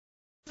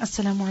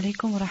Assalamu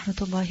alaikum wa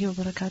rahmatullahi wa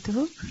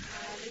barakatuhu.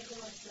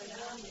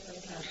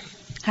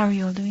 How are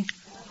you all doing?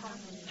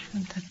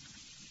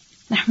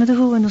 نحمده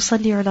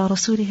ونصلي على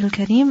رسوله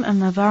الكريم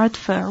أما بعد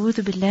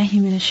فأعوذ بالله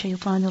من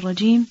الشيطان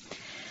الرجيم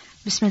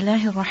بسم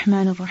الله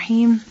الرحمن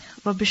الرحيم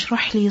رب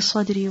اشرح لي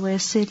صدري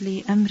ويسر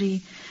لي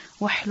أمري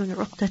واحلل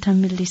عقدة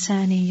من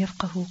لساني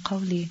يفقه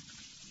قولي.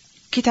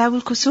 Kitab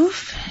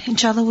al-Kusuf,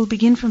 inshallah we'll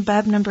begin from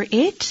bab number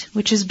 8,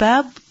 which is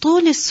bab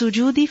طول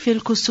السجود في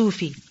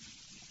الكسوف.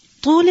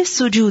 طول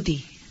السجود,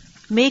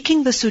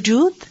 making the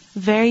sujud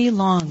very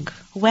long.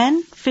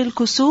 When? في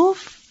الكسوف,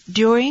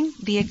 during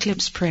the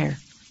eclipse prayer.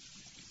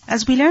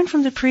 As we learned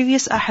from the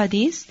previous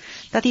ahadith,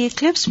 that the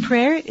eclipse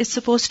prayer is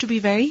supposed to be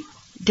very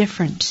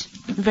different,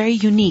 very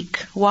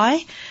unique.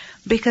 Why?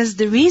 Because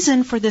the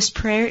reason for this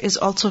prayer is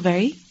also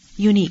very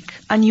unique.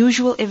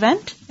 Unusual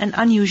event and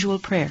unusual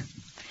prayer.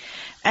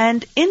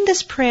 And in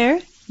this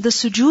prayer, the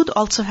sujood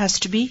also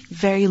has to be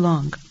very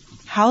long.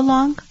 How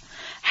long?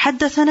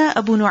 حدثنا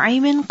أبو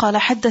نعيم قال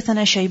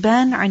حدثنا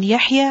شيبان عن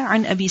يحيى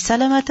عن أبي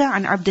سلمة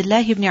عن عبد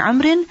الله بن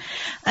عمرو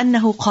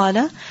أنه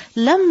قال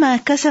لما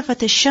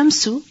كسفت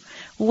الشمس,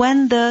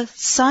 when the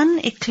sun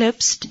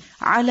eclipsed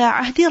على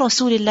عهد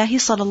رسول الله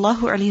صلى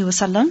الله عليه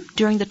وسلم,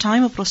 during the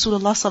time of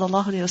Rasulullah صلى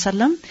الله عليه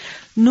وسلم,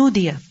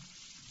 نودي,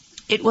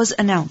 it was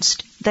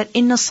announced that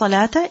إن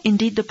الصلاة,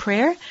 indeed the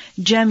prayer,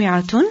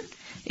 جامعة,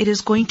 it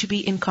is going to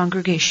be in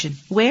congregation.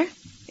 Where?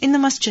 In the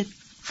masjid.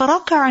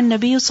 فَرَكَعَ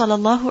النَّبِيُّ صَلَى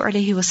اللَّهُ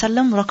عَلَيْهِ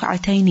وَسَلَّمْ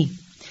رَكَعَتَيْنِ.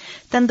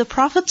 Then the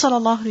Prophet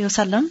sallallahu alaihi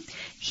wasallam,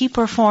 he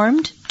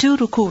performed 2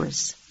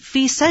 rukus.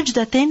 فِي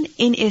سَجْدَةٍ,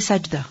 in a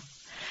sajda.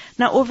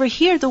 Now over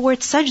here, the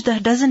word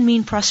sajda doesn't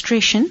mean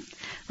prostration.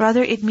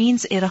 Rather, it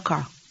means a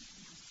rak'ah.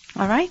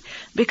 Alright?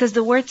 Because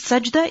the word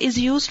sajda is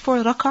used for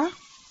rak'ah.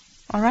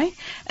 Alright?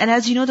 And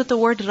as you know that the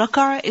word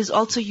rak'ah is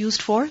also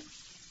used for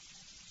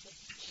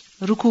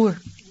ruku'.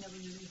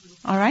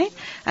 Alright?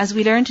 As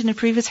we learned in a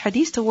previous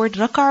hadith, the word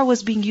rak'ah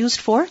was being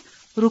used for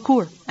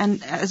ruku'.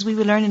 And as we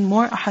will learn in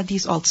more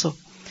hadith also.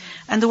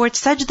 And the word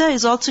sajda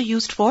is also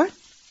used for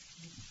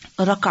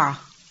rak'ah.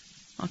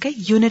 Okay?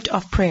 Unit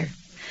of prayer.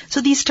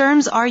 So these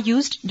terms are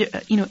used,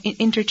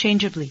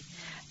 interchangeably,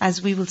 as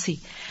we will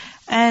see.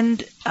 And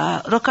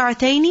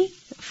rak'ataini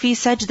fi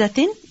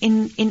sajdatin,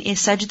 in a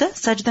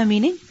sajda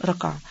meaning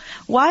rak'ah.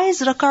 Why is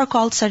rak'ah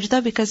called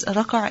sajda? Because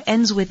rak'ah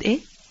ends with a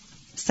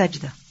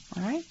sajda.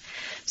 Alright?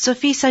 So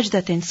في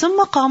سجدة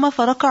ثم قام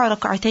فركع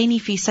ركعتين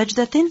في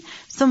سجدة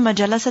ثم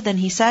جلس, then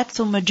he sat,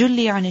 ثم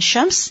جلي عن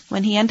الشمس,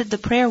 when he ended the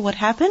prayer, what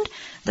happened?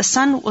 The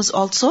sun was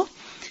also,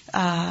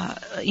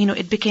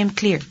 it became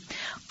clear.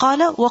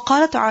 قال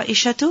وقالت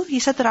عائشة, he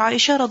said that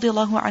Aisha رضي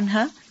الله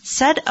عنها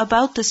said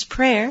about this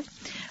prayer,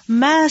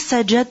 ما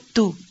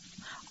سجدت,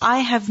 I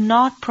have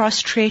not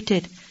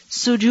prostrated,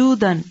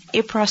 sujudan,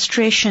 a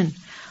prostration,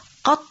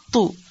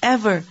 قط,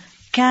 ever,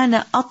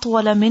 كان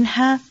أطول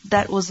منها,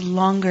 that was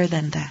longer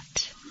than that.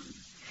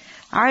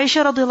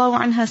 Aisha radiallahu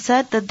anha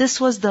said that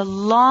this was the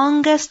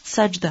longest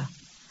sajda,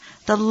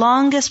 the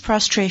longest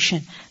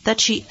prostration that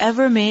she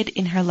ever made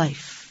in her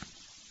life.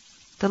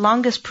 The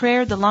longest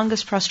prayer, the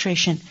longest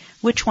prostration.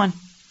 Which one?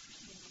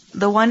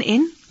 The one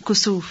in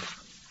kusuf.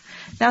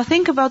 Now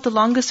think about the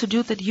longest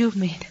sujood that you've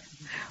made,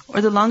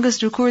 or the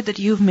longest ruku' that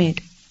you've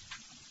made.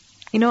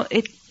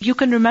 You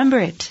can remember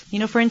it.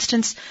 For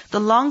instance, the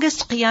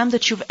longest qiyam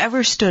that you've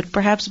ever stood,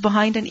 perhaps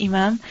behind an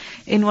imam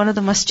in one of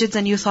the masjids,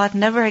 and you thought,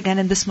 never again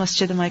in this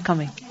masjid am I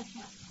coming.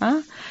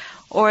 Huh?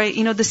 Or,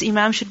 this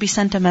imam should be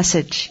sent a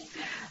message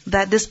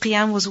that this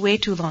qiyam was way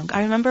too long.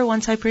 I remember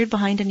once I prayed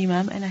behind an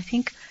imam, and I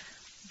think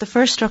the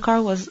first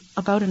rak'ah was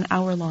about an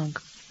hour long.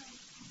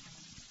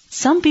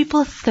 Some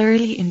people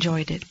thoroughly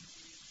enjoyed it.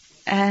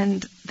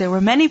 And there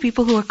were many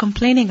people who were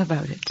complaining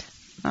about it.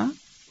 Huh?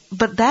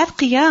 But that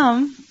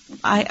qiyam,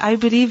 I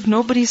believe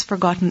nobody's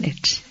forgotten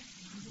it.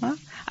 Huh?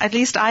 At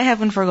least I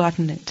haven't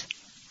forgotten it.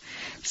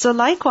 So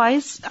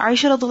likewise,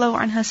 Aisha radhiallahu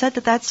anha said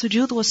that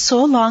sujood was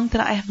so long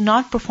that I have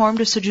not performed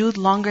a sujood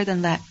longer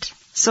than that.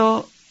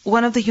 So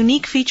one of the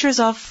unique features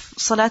of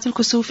Salatul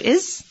Kusuf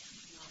is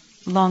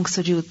long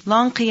sujood,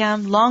 long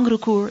qiyam, long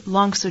ruku',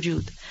 long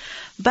sujood.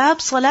 Bab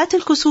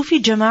Salatul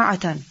Kusufi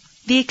jama'atan.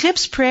 The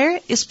eclipse prayer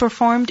is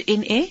performed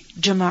in a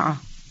jama'ah,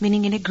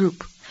 meaning in a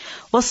group.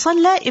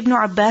 وَصَلَّى Ibn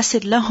Abbas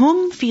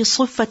لَهُمْ فِي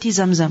صُفَّةِ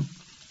زَمْزَمْ.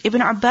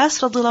 Ibn Abbas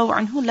radiallahu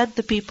anhu led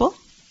the people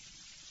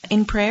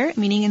in prayer,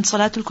 meaning in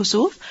Salatul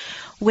Kusuf,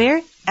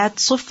 where at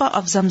Suffa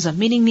of Zamzam,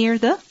 meaning near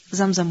the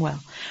Zamzam well.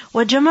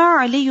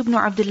 وَجَمَعَ عَلِيُّ ibn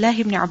Abdullah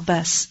ibn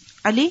Abbas.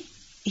 Ali,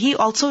 he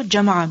also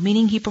jama'a,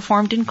 meaning he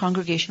performed in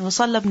congregation.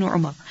 وَصَلَّى ibn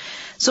Umar.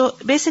 So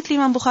basically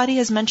Imam Bukhari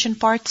has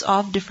mentioned parts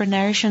of different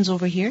narrations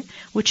over here,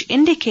 which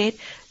indicate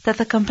that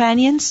the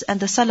companions and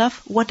the Salaf,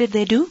 what did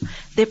they do?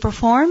 They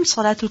performed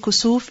Salatul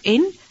Kusuf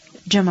in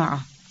Jama'ah.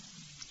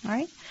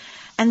 Alright?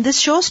 And this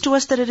shows to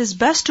us that it is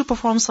best to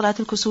perform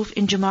Salatul Kusuf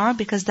in Jama'ah,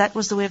 because that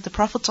was the way of the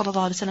Prophet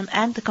ﷺ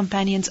and the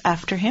companions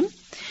after him.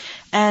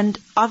 And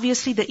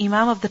obviously the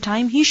Imam of the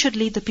time, he should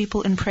lead the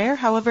people in prayer.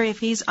 However, if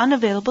he is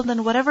unavailable,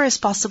 then whatever is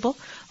possible,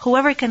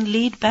 whoever can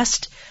lead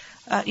best,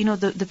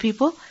 the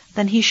people,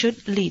 then he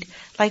should lead.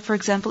 Like for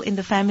example, in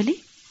the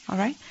family,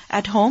 alright,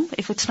 at home,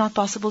 if it's not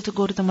possible to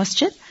go to the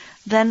masjid,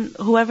 then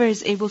whoever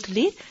is able to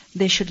lead,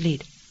 they should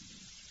lead.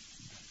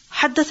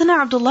 حدثنا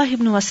عبد الله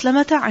بن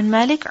مسلمة عن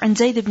مالك عن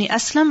زيد بن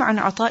أسلم عن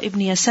عطاء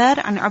بن يسار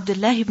عن عبد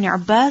الله بن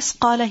عباس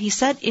قال, he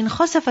said, إن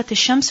خسفت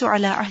الشمس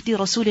على عهد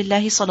رسول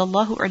الله صلى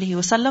الله عليه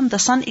وسلم, the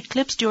sun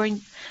eclipsed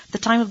during the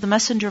time of the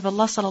Messenger of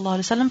Allah صلى الله عليه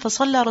وسلم,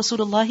 فصلى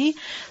رسول الله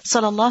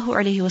صلى الله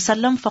عليه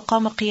وسلم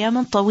فقام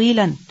قياما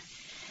طويلا.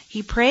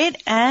 He prayed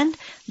and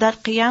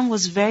that qiyam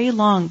was very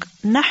long.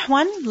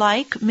 نحوا,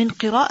 like من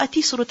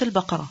قراءة سورة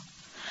البقرة,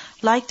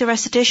 like the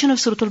recitation of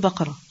Surah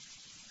Al-Baqarah,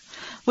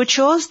 which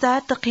shows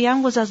that the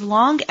qiyam was as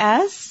long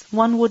as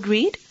one would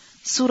read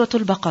Surah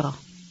Al-Baqarah.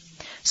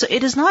 So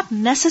it is not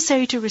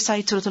necessary to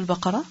recite Surah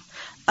Al-Baqarah.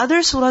 Other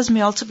surahs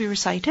may also be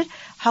recited.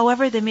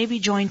 However, they may be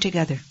joined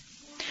together.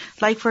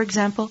 Like for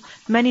example,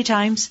 many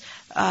times,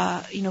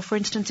 for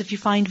instance, if you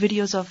find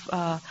videos of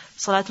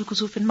Salatul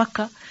Kusuf in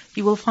Makkah,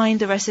 you will find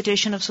the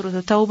recitation of Surah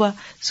At-Tawbah,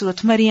 Surah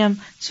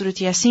Maryam, Surah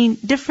Yasin,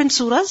 different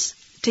surahs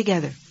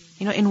together,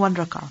 in one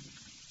rak'ah.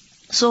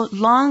 So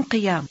long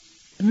qiyam.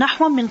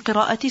 نحو من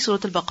قراءة سورة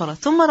البقرة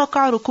ثم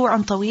ركع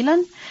ركوعا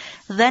طويلا,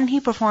 then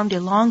he performed a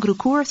long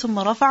ركوع ثم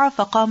رفع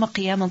فقام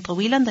قياما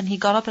طويلا, then he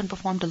got up and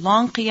performed a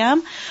long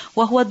qiyam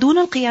وهو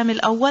دون القيام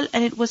الأول,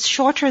 and it was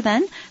shorter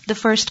than the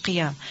first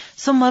qiyam.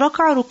 ثم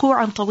ركع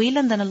ركوعا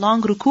طويلا, then a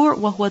long ركوع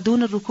وهو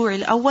دون الركوع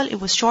الأول, it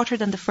was shorter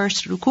than the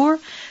first ركوع.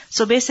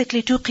 So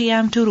basically 2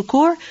 qiyam, 2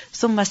 ركوع.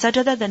 ثم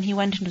سجد, then he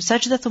went into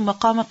sajda. ثم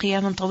قام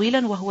قياما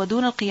طويلا وهو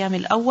دون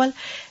القيام الأول.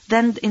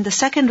 Then in the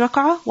second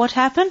rak'ah, what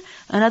happened?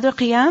 Another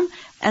qiyam,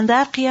 and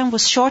that qiyam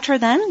was shorter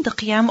than the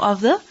qiyam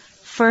of the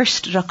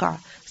first rak'ah.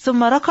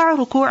 ثم ركع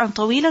ركوعا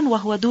طويلا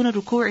وهو دون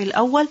الركوع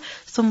الأول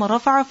ثم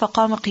رفع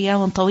فقام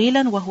قياما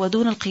طويلا وهو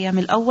دون القيام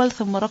الأول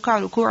ثم ركع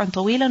ركوعا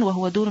طويلا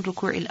وهو دون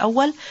الركوع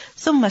الأول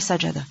ثم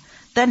سجد.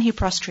 Then he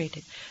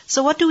prostrated.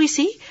 So what do we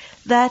see?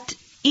 That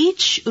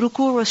each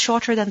ruku' was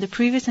shorter than the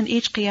previous and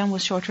each qiyam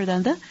was shorter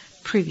than the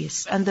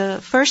previous. And the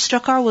first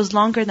rak'ah was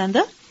longer than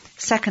the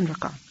second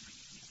rak'ah.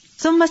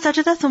 ثم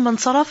سجد ثم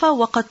انصرف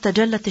وقد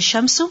تجلت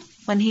الشمس.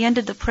 When he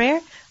ended the prayer,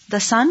 the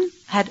sun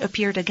had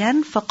appeared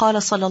again.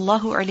 فقال صلى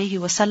الله عليه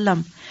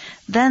وسلم.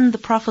 Then the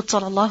Prophet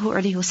صلى الله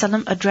عليه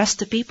وسلم addressed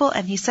the people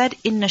and he said,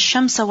 إن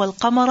الشمس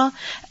والقمر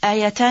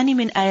آيتان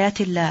من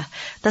آيات الله.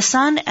 The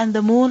sun and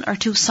the moon are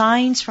 2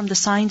 signs from the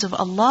signs of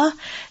Allah.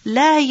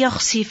 لا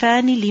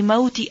يخسفان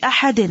لموت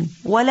أحد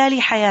ولا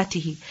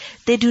لحياته.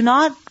 They do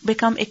not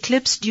become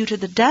eclipsed due to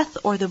the death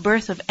or the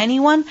birth of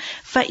anyone.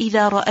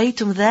 فإذا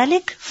رأيتم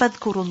ذلك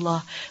فاذكروا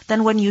الله.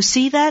 Then when you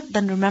see that,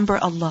 then remember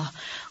Allah.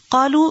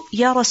 قالوا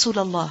يا رسول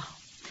الله.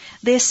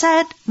 They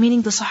said,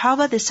 meaning the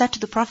Sahaba, they said to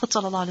the Prophet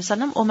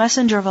ﷺ, O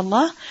Messenger of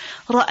Allah,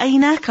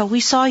 رَأَيْنَاكَ,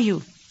 we saw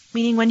you.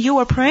 Meaning when you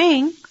were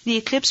praying the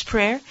eclipse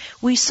prayer,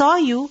 we saw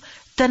you,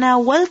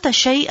 تَنَاوَلْتَ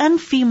شَيْئًا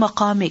فِي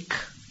مَقَامِكَ.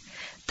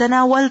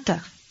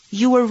 تَنَاوَلْتَ,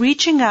 you were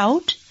reaching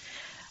out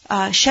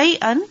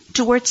شَيْئًا,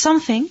 towards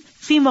something,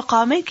 فِي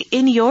مَقَامِكَ,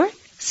 in your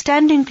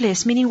standing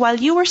place. Meaning while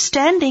you were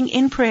standing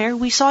in prayer,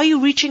 we saw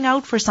you reaching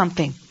out for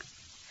something.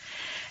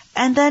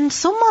 And then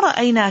ثُمَّ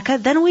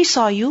رَأَيْنَاكَ, then we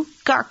saw you,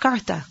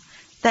 كَعْكَعْتَ,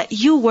 that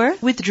you were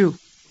withdrew.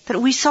 That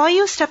we saw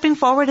you stepping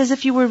forward as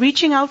if you were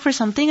reaching out for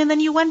something and then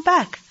you went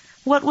back.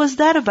 What was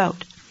that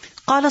about?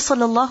 قال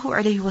صلى الله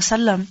عليه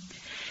وسلم.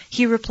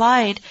 He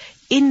replied,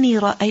 إني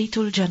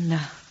رأيت الجنة.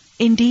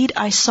 Indeed,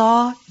 I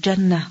saw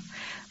Jannah.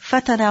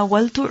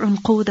 فتناولت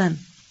عنقودا.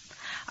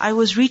 I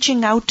was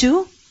reaching out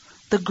to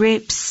the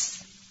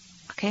grapes.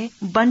 Okay?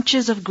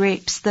 Bunches of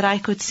grapes that I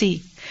could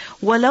see.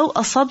 وَلَوْ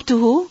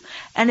أَصَبْتُهُ.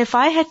 And if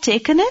I had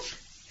taken it,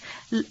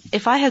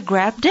 if I had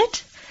grabbed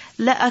it,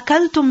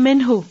 لَأَكَلْتُم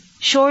مِّنْهُ.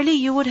 Surely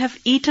you would have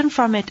eaten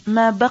from it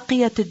مَا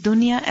بَقِيَتِ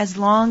الدُّنْيَا, as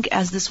long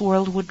as this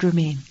world would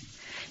remain.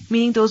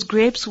 Meaning those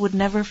grapes would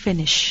never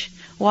finish.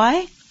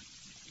 Why?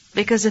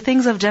 Because the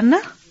things of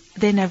Jannah,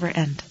 they never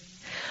end.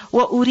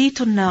 وَأُرِيتُ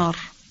النَّارِ.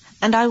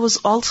 And I was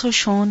also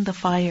shown the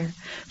fire.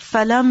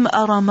 فَلَمْ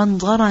أَرَ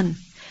مَنْظَرًا.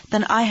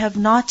 Then I have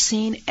not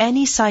seen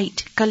any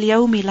sight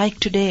كَالْيَوْمِ, like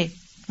today.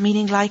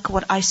 Meaning like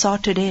what I saw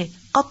today.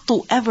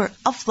 قَطُّ, ever,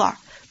 أَفْضَعْ,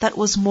 that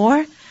was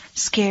more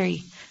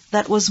scary,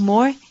 that was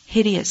more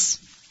hideous.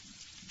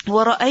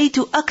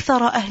 وَرَأَيْتُ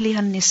أَكْثَرَ أَهْلِهَا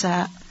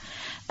النِّسَاء.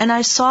 And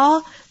I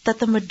saw that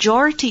the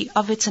majority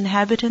of its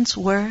inhabitants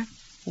were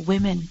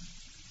women.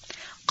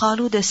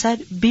 قالوا, they said,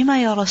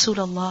 بِمَا يَا رَسُولَ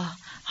اللَّهِ.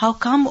 How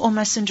come, O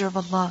Messenger of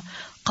Allah?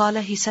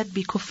 قال, he said,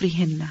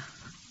 بِكُفْرِهِنَّ.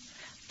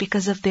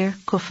 Because of their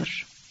kufr.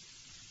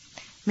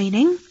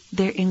 Meaning,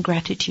 their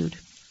ingratitude.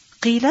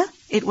 قِيلَ,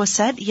 it was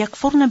said,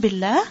 يَكْفُرْنَ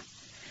بِاللَّهِ.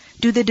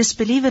 Do they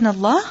disbelieve in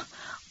Allah?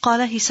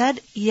 قال, he said,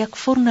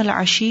 يَكْفُرْنَ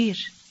الْعَشِيرِ.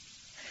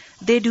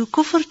 They do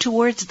kufr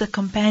towards the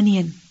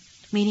companion,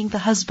 meaning the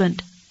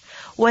husband.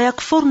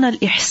 وَيَكْفُرْنَ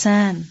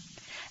الْإِحْسَانِ.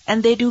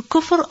 And they do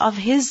kufr of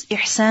his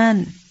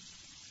ihsan,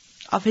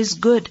 of his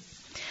good.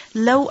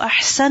 لَوْ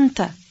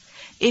أَحْسَنْتَ.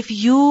 If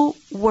you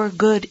were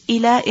good,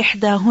 إِلَىٰ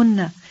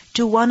إِحْدَاهُنَّ,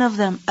 to one of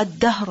them,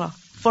 الدَّهْرَ,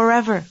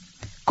 forever.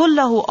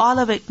 كُلَّهُ, all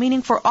of it,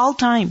 meaning for all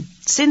time,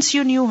 since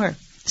you knew her,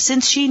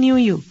 since she knew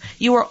you,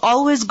 you were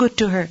always good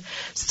to her.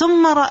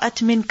 ثُمَّ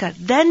رَأَتْ مِنْكَ,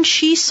 then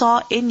she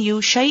saw in you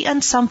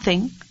شَيْئًا,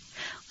 something.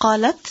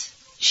 قالت,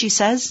 she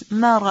says,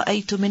 مَا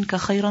رَأَيْتُ مِنْكَ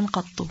خَيْرًا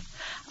قَطُّ,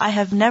 I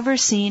have never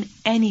seen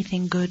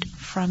anything good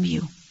from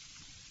you.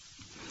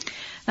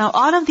 Now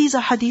all of these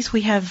are hadiths,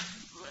 we have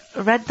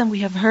read them, we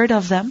have heard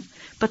of them,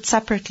 but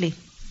separately.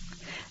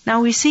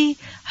 Now we see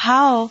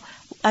how,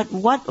 at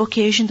what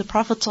occasion the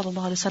Prophet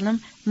ﷺ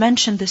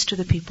mentioned this to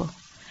the people.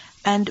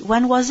 And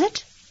when was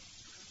it?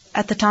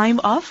 At the time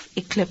of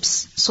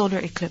eclipse, solar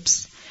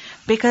eclipse.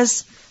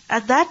 Because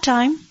at that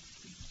time,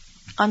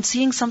 on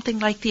seeing something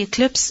like the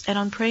eclipse and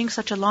on praying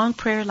such a long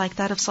prayer like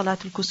that of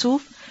Salatul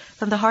Kusuf,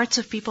 then the hearts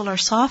of people are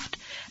soft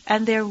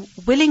and they're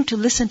willing to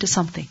listen to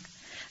something.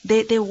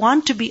 They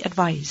want to be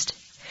advised.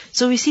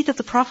 So we see that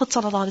the Prophet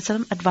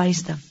ﷺ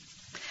advised them.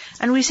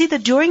 And we see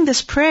that during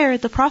this prayer,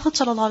 the Prophet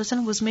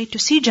ﷺ was made to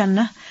see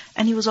Jannah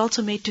and he was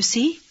also made to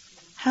see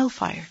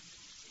hellfire.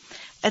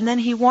 And then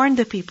he warned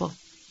the people.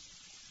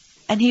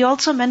 And he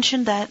also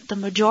mentioned that the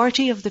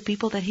majority of the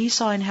people that he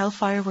saw in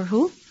hellfire were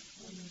who?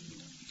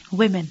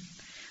 Women.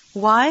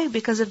 Why?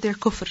 Because of their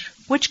kufr.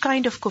 Which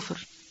kind of kufr?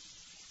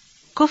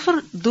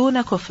 Kufr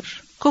duna kufr.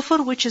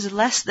 Kufr which is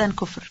less than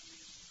kufr.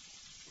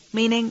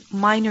 Meaning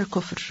minor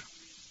kufr.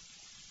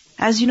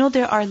 As you know,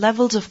 there are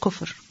levels of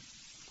kufr.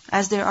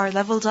 As there are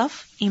levels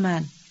of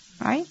iman.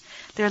 Right?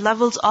 There are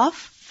levels of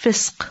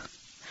fisq.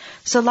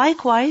 So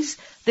likewise,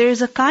 there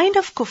is a kind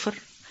of kufr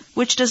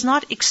which does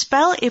not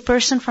expel a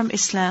person from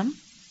Islam,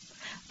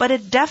 but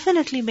it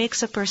definitely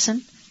makes a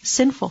person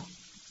sinful.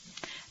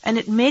 And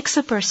it makes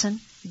a person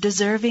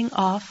deserving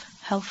of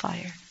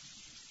hellfire.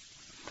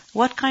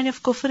 What kind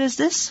of kufr is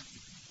this?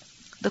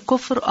 The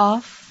kufr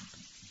of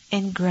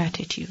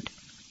ingratitude.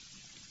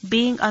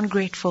 Being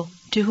ungrateful.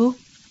 To who?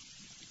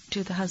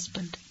 To the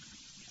husband.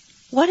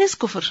 What is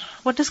kufr?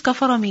 What does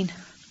kafara mean?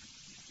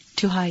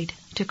 To hide,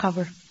 to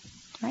cover.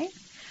 Right?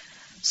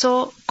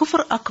 So,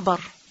 kufr akbar.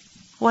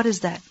 What is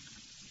that?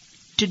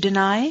 To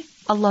deny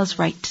Allah's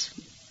right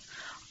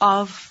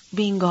of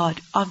being God,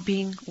 of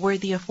being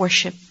worthy of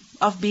worship,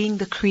 of being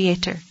the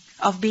creator,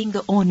 of being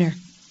the owner.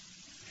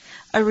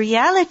 A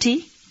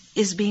reality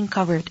is being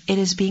covered. It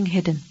is being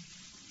hidden.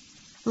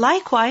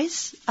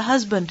 Likewise, a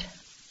husband,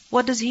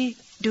 what does he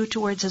do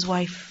towards his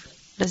wife?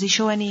 Does he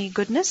show any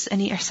goodness,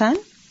 any ihsan?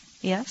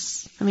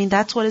 Yes. I mean,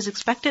 that's what is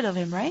expected of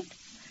him, right?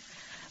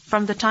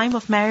 From the time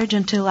of marriage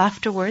until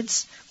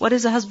afterwards, what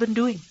is a husband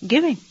doing?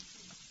 Giving.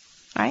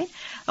 Right?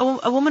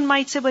 A woman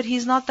might say, but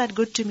he's not that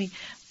good to me.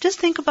 Just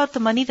think about the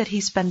money that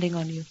he's spending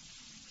on you.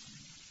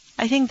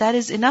 I think that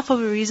is enough of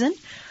a reason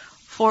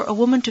for a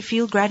woman to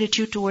feel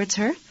gratitude towards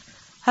her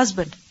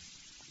husband.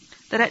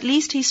 That at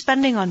least he's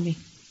spending on me.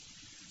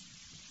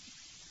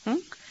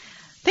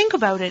 Think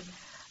about it.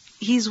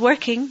 He's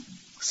working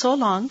so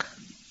long,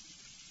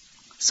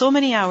 so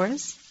many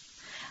hours.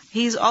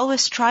 He's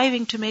always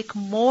striving to make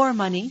more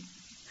money.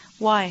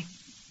 Why?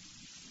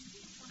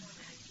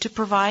 To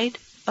provide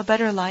a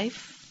better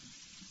life,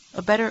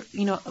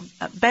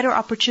 better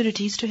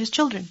opportunities to his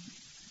children.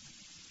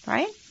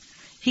 Right?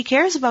 He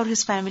cares about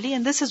his family,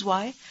 and this is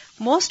why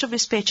most of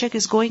his paycheck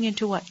is going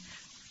into what?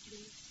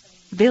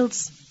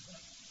 Bills.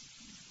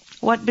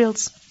 What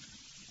bills?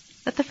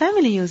 That the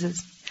family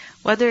uses.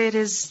 Whether it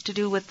is to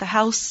do with the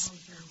house,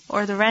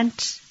 or the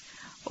rent,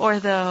 or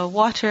the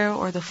water,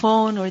 or the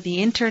phone, or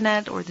the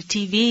internet, or the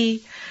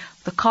TV,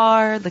 the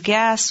car, the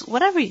gas,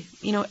 whatever,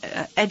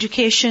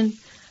 education,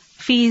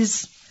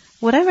 fees,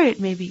 whatever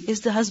it may be.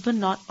 Is the husband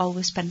not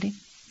always spending?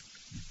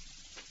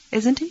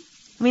 Isn't he?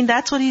 I mean,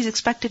 that's what he's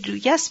expected to do.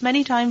 Yes,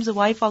 many times the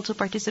wife also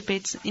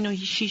participates,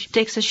 she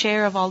takes a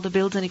share of all the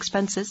bills and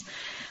expenses.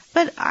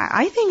 But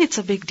I think it's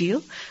a big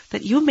deal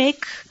that you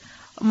make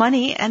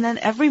money and then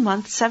every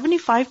month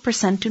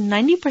 75% to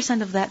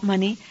 90% of that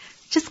money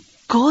just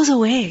goes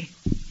away.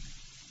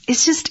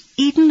 It's just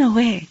eaten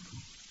away.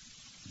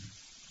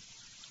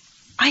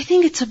 I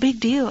think it's a big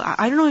deal.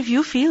 I don't know if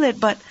you feel it,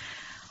 but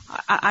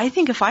I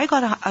think if I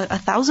got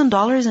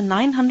 $1,000 and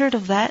 900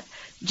 of that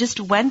just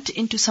went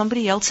into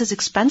somebody else's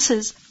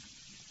expenses,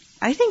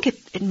 I think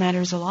it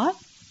matters a lot.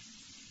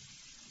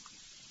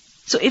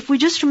 So if we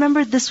just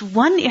remember this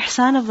one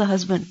ihsan of the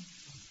husband,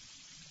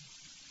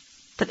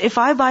 that if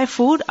I buy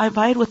food, I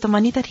buy it with the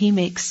money that he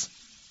makes.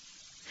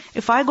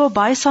 If I go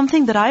buy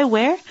something that I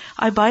wear,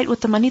 I buy it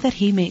with the money that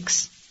he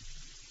makes.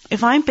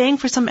 If I'm paying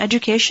for some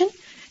education,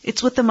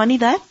 it's with the money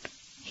that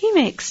he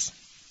makes.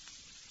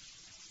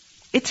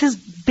 It's his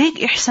big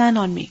ihsan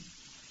on me.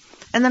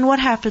 And then what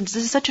happens?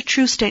 This is such a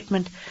true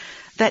statement,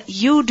 that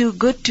you do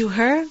good to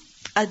her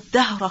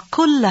ad-dahra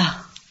kullah.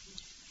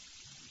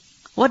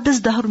 What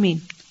does dahr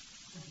mean?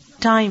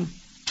 Time.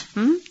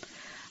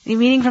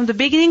 Meaning from the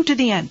beginning to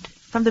the end.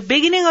 From the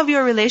beginning of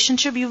your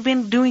relationship, you've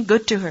been doing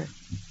good to her.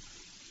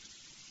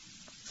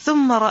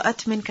 ثُمَّ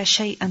رَأَتْ مِنْكَ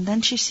شَيْءٍ, and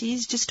then she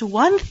sees just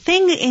one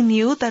thing in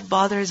you that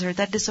bothers her,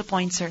 that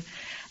disappoints her.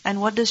 And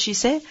what does she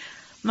say?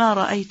 مَا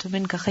رَأَيْتُ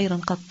مِنْكَ خَيْرًا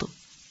قَطُّ.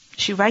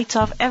 She writes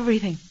off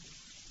everything.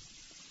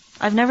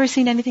 I've never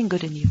seen anything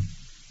good in you.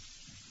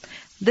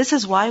 This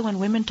is why when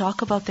women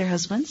talk about their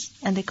husbands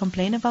and they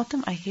complain about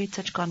them, I hate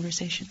such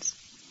conversations.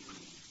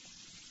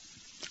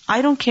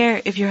 I don't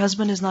care if your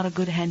husband is not a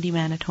good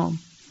handyman at home.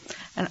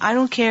 And I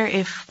don't care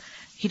if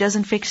he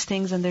doesn't fix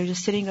things and they're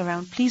just sitting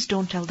around. Please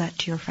don't tell that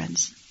to your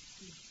friends.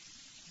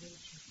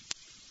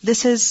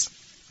 This is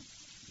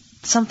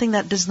something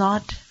that does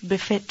not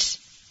befit,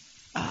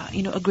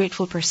 a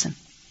grateful person.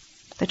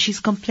 That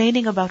she's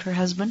complaining about her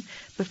husband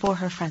before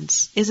her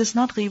friends. Is this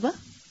not ghibah?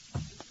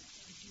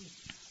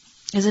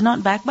 Is it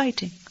not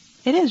backbiting?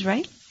 It is,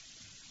 right?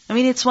 I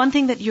mean, it's one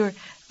thing that you're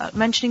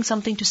mentioning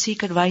something to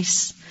seek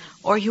advice,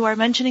 or you are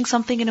mentioning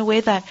something in a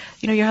way that,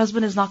 your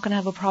husband is not going to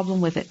have a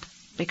problem with it,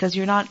 because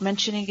you're not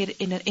mentioning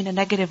it in a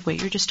negative way.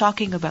 You're just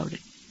talking about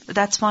it.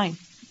 That's fine.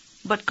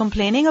 But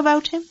complaining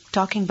about him,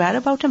 talking bad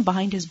about him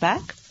behind his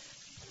back,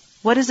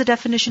 what is the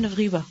definition of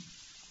ghibah?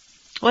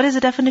 What is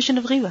the definition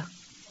of ghibah?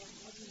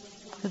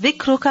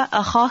 ذِكْرُكَ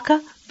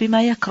أَخَاكَ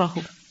بِمَا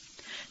يَكْرَهُ.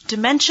 To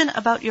mention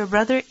about your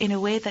brother in a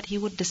way that he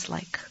would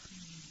dislike.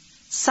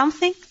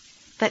 Something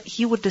that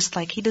he would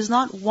dislike. He does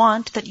not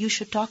want that you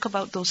should talk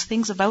about those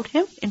things about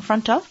him in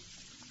front of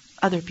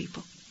other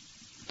people.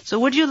 So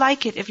would you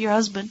like it if your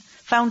husband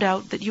found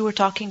out that you were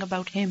talking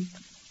about him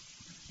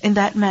in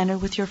that manner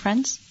with your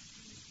friends?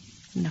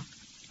 No.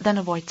 Then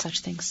avoid such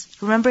things.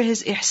 Remember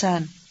his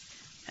ihsan.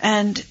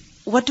 And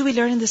what do we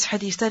learn in this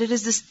hadith? That it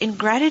is this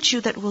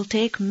ingratitude that will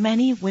take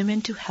many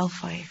women to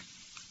hellfire.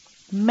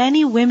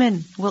 Many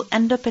women will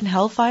end up in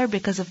hellfire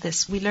because of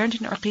this. We learned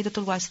in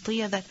Aqidatul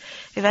Wasitiyah that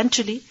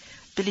eventually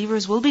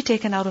believers will be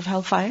taken out of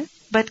hellfire.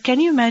 But can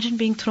you imagine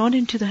being thrown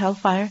into the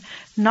hellfire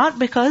not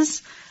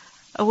because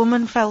a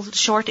woman fell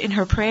short in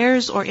her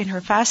prayers or in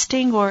her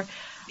fasting or,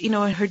 in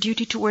her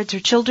duty towards her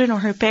children or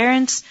her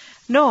parents?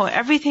 No,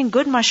 everything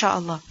good,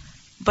 mashallah.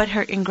 But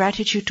her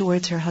ingratitude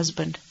towards her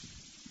husband.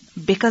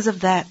 Because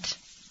of that,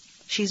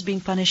 she's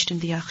being punished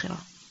in the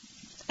akhirah.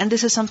 And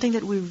this is something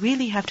that we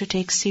really have to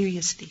take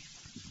seriously.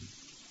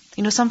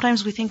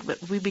 Sometimes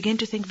we begin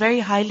to think very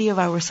highly of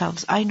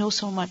ourselves. I know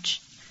so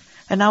much.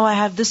 And now I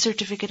have this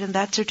certificate and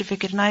that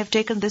certificate and I have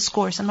taken this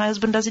course and my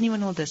husband doesn't even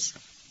know this.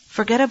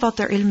 Forget about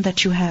the ilm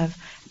that you have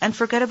and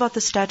forget about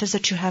the status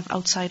that you have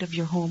outside of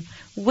your home.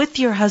 With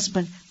your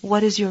husband,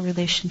 what is your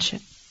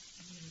relationship?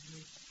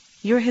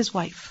 You're his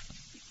wife.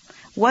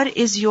 What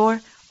is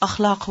your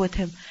akhlaq with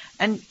him?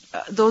 And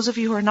those of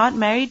you who are not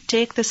married,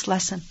 take this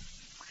lesson.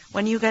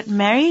 When you get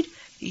married,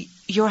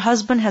 your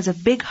husband has a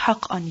big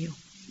haqq on you.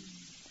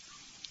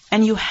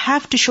 And you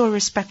have to show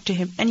respect to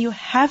him. And you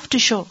have to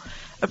show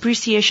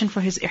appreciation for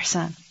his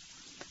ihsan.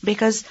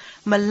 Because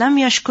مَنْ لَمْ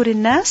يَشْكُرِ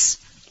النَّاسِ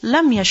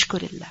لَمْ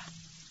يَشْكُرِ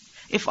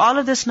اللَّهِ. If all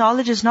of this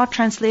knowledge is not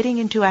translating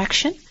into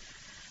action,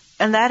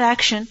 and that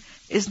action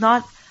is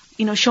not,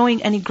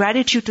 showing any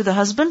gratitude to the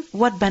husband,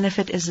 what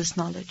benefit is this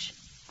knowledge?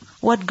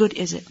 What good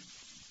is it?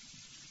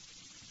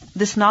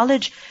 This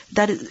knowledge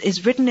that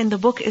is written in the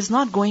book is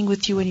not going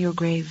with you in your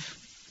grave.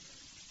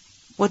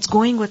 What's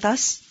going with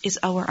us is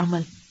our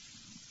amal.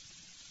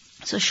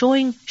 So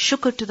showing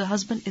shukr to the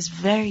husband is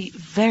very,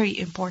 very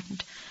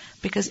important.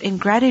 Because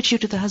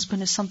ingratitude to the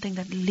husband is something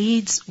that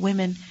leads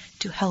women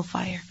to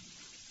hellfire.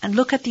 And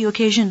look at the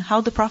occasion,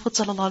 how the Prophet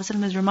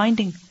ﷺ is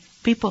reminding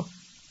people.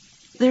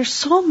 There are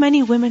so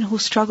many women who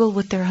struggle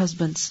with their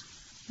husbands.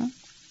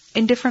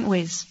 In different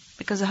ways.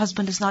 Because the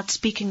husband is not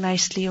speaking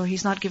nicely or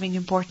he's not giving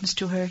importance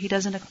to her. He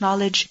doesn't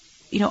acknowledge,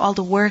 all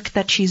the work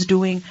that she's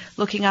doing,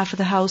 looking after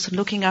the house and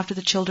looking after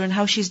the children,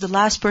 how she's the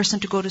last person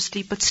to go to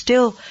sleep, but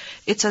still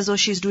it's as though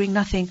she's doing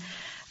nothing.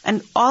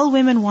 And all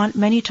women want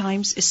many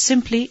times is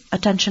simply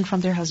attention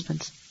from their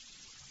husbands.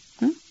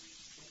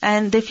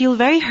 And they feel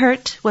very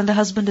hurt when the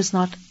husband is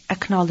not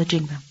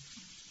acknowledging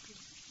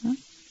them.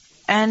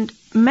 And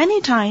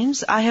many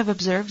times I have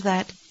observed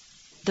that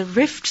the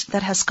rift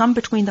that has come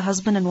between the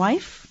husband and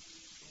wife,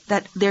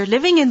 that they're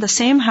living in the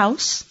same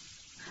house,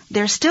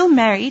 they're still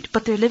married,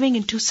 but they're living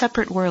in two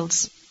separate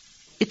worlds.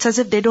 It's as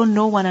if they don't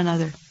know one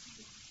another.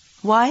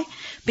 Why?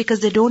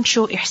 Because they don't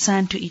show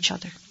ihsan to each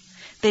other.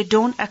 They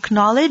don't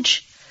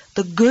acknowledge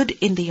the good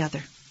in the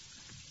other.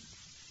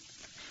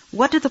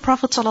 What did the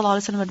Prophet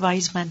ﷺ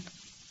advise men?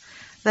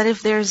 That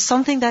if there's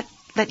something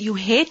that you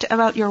hate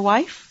about your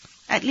wife,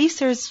 at least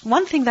there's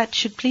one thing that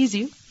should please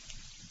you.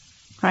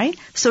 Right?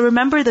 So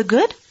remember the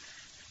good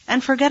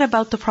and forget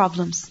about the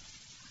problems.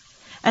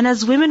 And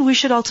as women, we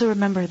should also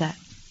remember that.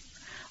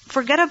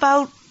 Forget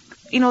about,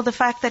 the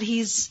fact that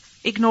he's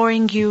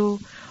ignoring you,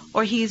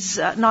 or he's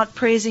not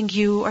praising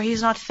you, or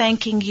he's not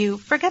thanking you.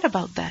 Forget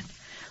about that.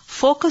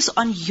 Focus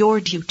on your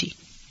duty.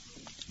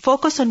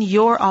 Focus on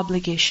your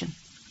obligation.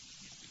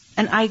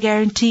 And I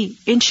guarantee,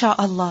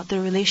 insha'Allah, the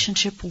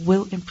relationship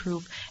will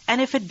improve.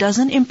 And if it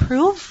doesn't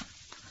improve,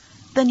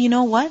 then you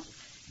know what?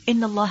 إِنَّ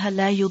اللَّهَ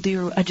لَا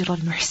يُضِيعُ أَجْرَ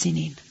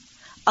الْمُحْسِنِينَ.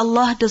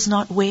 Allah does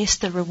not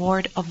waste the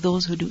reward of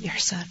those who do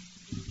ihsan.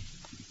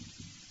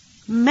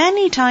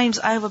 Many times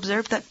I have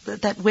observed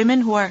that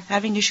women who are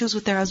having issues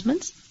with their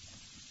husbands,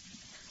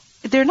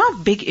 they're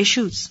not big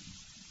issues.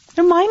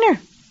 They're minor.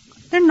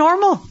 They're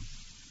normal.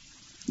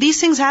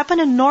 These things happen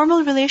in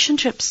normal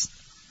relationships.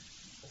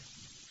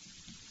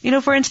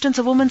 For instance,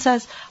 a woman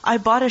says, I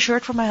bought a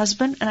shirt for my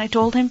husband and I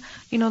told him,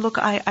 look,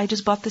 I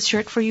just bought this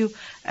shirt for you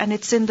and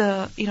it's in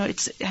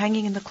it's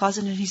hanging in the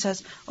closet, and he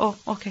says, oh,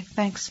 okay,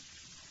 thanks.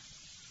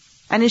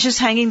 And it's just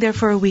hanging there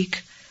for a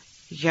week.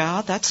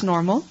 Yeah, that's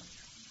normal.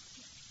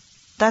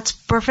 That's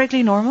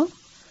perfectly normal.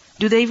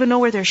 Do they even know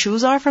where their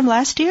shoes are from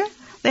last year?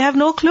 They have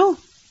no clue.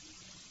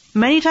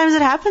 Many times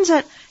it happens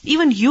that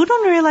even you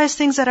don't realize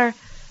things that are,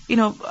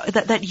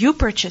 that you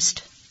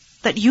purchased,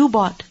 that you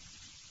bought.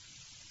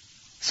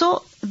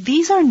 So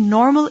these are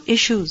normal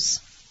issues.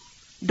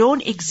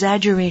 Don't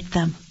exaggerate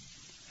them.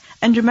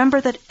 And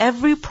remember that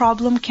every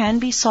problem can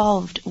be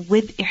solved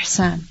with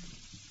ihsan.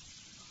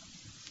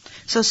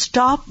 So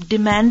stop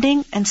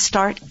demanding and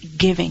start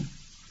giving.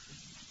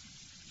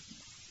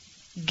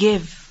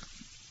 Give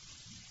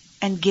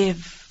and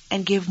give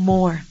and give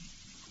more.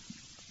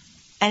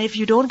 And if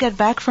you don't get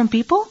back from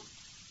people,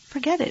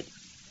 forget it.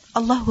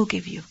 Allah will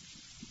give you.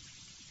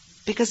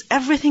 Because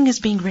everything is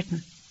being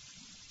written.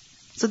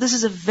 So this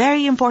is a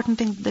very important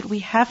thing that we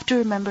have to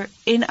remember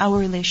in our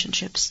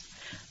relationships.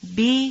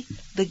 Be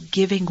the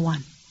giving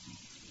one.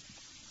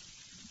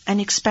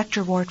 And expect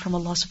reward from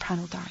Allah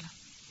subhanahu wa ta'ala.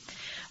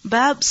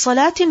 Bab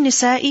Salati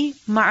Nisa'i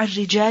ma'a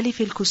rijali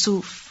fil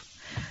kusuf.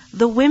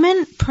 The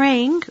women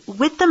praying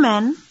with the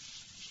men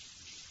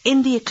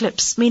in the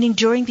eclipse, meaning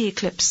during the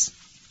eclipse.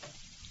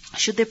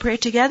 Should they pray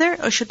together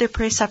or should they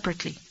pray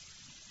separately?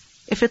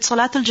 If it's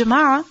Salatul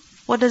Jama'ah,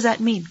 what does that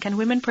mean? Can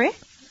women pray?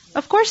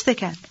 Of course they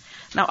can.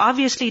 Now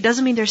obviously it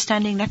doesn't mean they're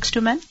standing next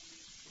to men.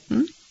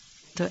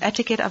 The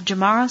etiquette of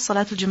Jama'ah,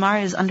 Salatul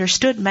Jama'ah is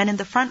understood. Men in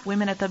the front,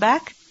 women at the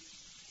back.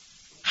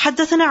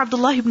 حدثنا عبد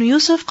الله بن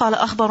يوسف قال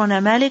أخبرنا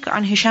مالك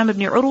عن هشام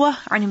بن عروة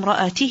عن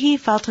امرأته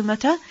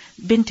فاطمة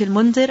بنت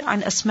المنذر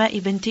عن أسماء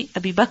بنت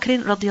أبي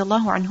بكر رضي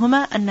الله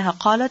عنهما أنها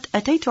قالت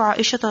أتيت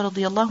عائشة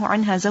رضي الله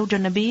عنها زوج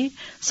النبي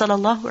صلى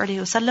الله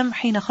عليه وسلم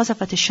حين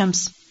خسفت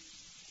الشمس.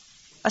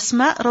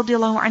 Asma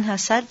radiallahu anha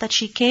said that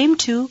she came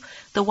to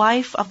the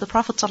wife of the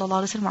Prophet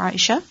sallallahu alaihi wasallam,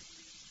 Aisha.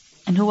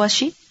 And who was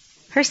she?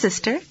 Her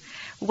sister.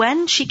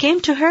 When she came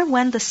to her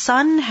when the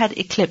sun had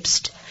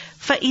eclipsed.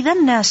 فَإِذَا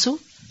النَّاسُ.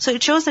 So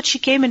it shows that she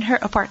came in her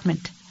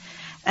apartment.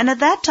 And at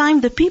that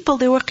time the people,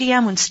 they were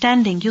qiyamun,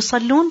 standing,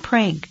 yusallun,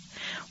 praying.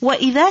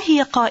 وَإِذَا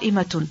هِيَ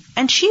قَائِمَةٌ.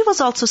 And she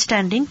was also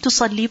standing,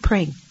 tusalli,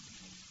 praying.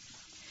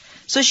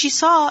 So she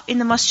saw in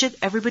the masjid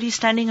everybody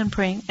standing and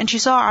praying. And she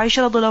saw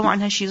Aisha radiallahu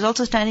anha, she's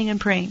also standing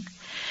and praying.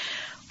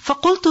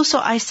 فَقُلْتُ. So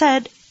I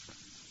said,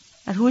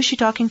 and who is she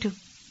talking to?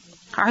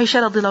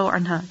 Aisha radiallahu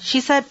anha.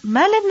 She said,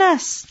 مَا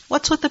لِلنَّاسِ.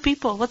 What's with the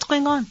people? What's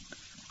going on?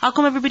 How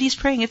come everybody's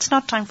praying? It's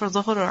not time for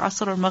Dhuhr or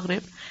Asr or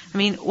Maghrib.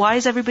 Why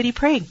is everybody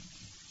praying?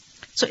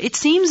 So it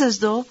seems as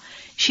though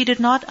she did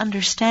not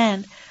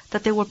understand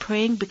that they were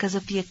praying because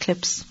of the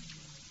eclipse.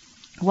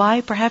 Why?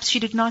 Perhaps she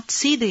did not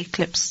see the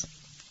eclipse.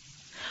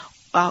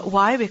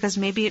 Why? Because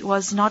maybe it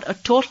was not a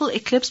total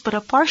eclipse but a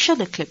partial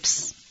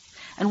eclipse.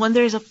 And when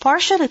there is a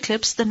partial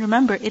eclipse, then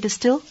remember, it is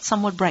still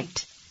somewhat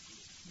bright.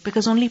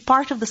 Because only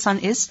part of the sun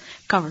is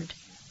covered.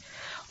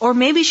 Or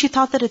maybe she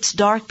thought that it's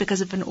dark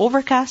because of an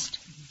overcast.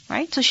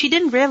 Right? So she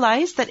didn't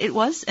realize that it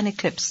was an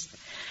eclipse.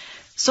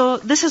 So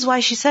this is why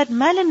she said,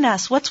 مَا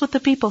لِلنَّاسِ. What's with the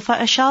people?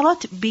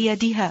 فَأَشَارَتْ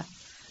بِيَدِهَا.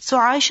 So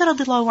Aisha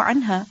radiallahu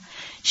anha,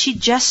 she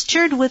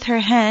gestured with her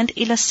hand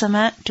إِلَى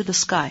السَّمَاءِ, to the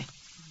sky.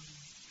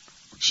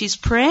 She's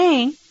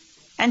praying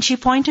and she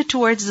pointed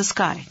towards the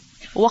sky.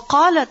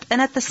 وَقَالَتْ. And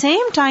at the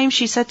same time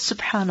she said,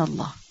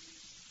 Subhanallah.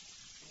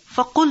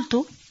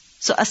 فَقُلْتُ.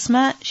 So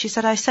Asma, she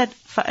said, I said,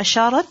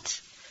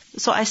 فَأَشَارَتْ.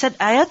 So I said,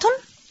 ayatun?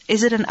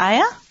 Is it an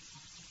ayah?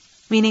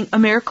 Meaning a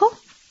miracle?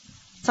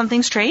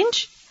 Something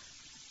strange?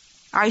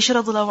 Aisha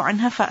radiallahu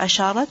anha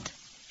فَأَشَارَتْ.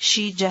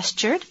 She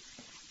gestured,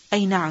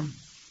 أي نعم.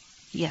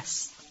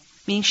 Yes.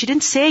 Meaning she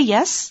didn't say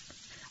yes,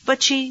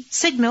 but she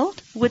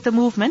signaled with the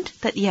movement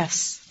that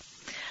yes.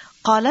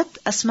 قالت.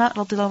 Asma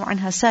radiallahu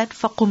anha said,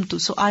 فَقُمْتُ.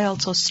 So I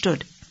also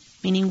stood.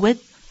 Meaning with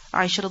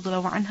Aisha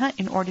radiallahu anha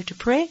in order to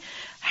pray.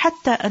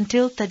 حتى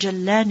until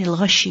تجلاني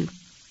الغشي.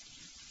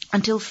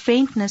 Until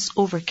faintness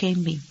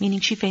overcame me.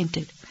 Meaning she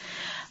fainted.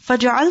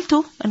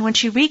 فَجَعَلْتُ. And when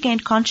she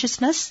regained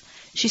consciousness,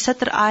 she said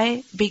that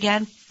I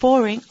began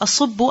pouring,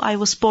 أصب, I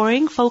was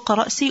pouring, فوق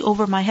رأسي,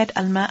 over my head,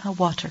 الماء,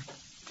 water.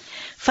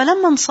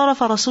 فَلَمَّا انصَرَفَ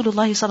رَسُولُ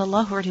اللَّهِ صَلَى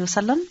اللَّهُ عَلَيْهِ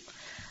وسلم.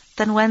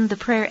 Then when the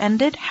prayer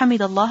ended, حمد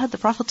الله, the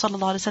Prophet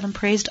sallallahu alaihi wasallam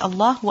praised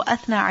Allah,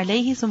 وَأَثْنَى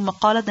عَلَيْهِ, ثُمَّ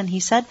قَالَ, then he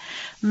said,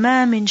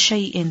 مَا مِن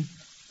شَيْءٍ.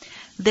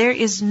 There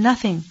is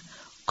nothing,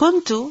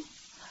 كُنْتُ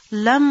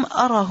لَمْ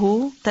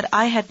أَرَهُ, that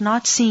I had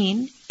not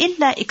seen,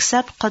 إِلَّا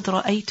except قَدْ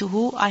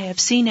رَأَيْتُهُ, I have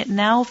seen it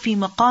now, فِي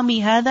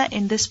مَقَامِ هَذَا,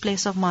 in this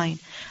place of mine.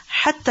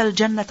 حَتَّى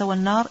الْجَنَّةَ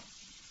وَالنَّارِ,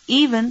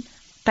 even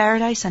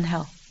paradise and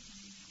hell.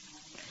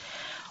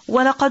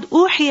 وَلَقَدْ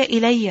أُوحِيَ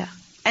إِلَيَّ,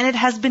 and it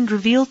has been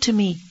revealed to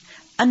me,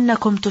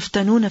 أَنَّكُمْ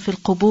تُفْتَنُونَ فِي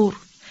الْقُبُورِ,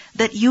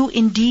 that you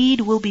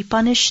indeed will be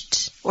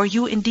punished, or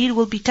you indeed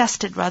will be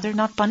tested, rather,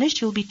 not punished,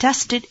 you will be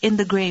tested in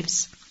the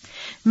graves.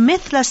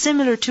 مثل,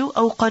 similar to,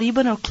 أو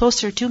قريبا, or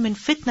closer to, من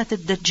فتنة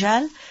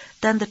الدجال,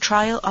 than the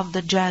trial of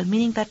Dajjal.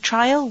 Meaning that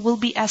trial will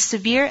be as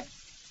severe,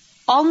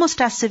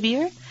 almost as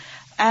severe,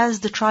 as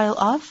the trial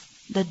of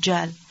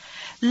Dajjal.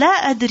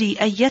 لا أدري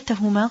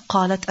أيتهما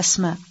قالت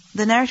أسماء.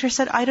 The narrator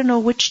said, I don't know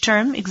which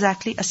term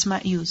exactly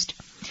Asma used.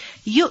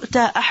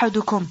 يؤتى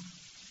أحدكم.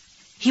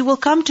 He will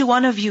come to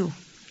one of you.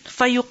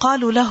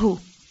 فيقال له.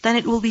 Then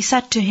it will be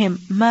said to him,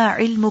 ما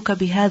علمك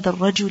بهذا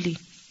الرجل.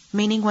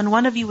 Meaning when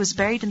one of you is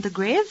buried in the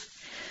grave,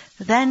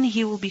 then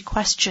he will be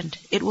questioned.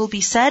 It will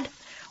be said,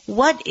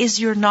 what is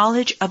your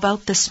knowledge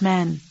about this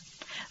man?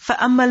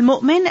 فأما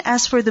المؤمن,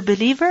 as for the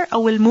believer,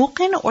 أو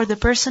الموقن, or the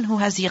person who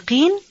has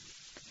yaqeen,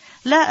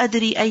 لا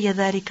أدري أي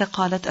ذلك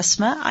قالت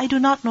أسماء. I do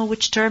not know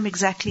which term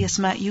exactly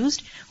Asma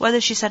used, whether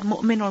she said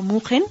mu'min or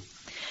muqin.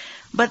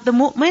 But the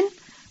mu'min,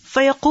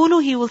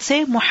 فيقول, he will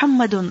say,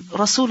 محمد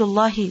رسول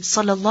الله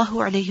صلى الله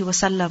عليه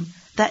وسلم.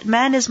 That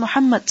man is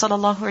Muhammad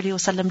sallallahu alayhi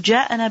wasallam.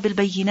 جاءنا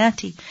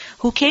بالبينات,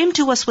 who came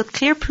to us with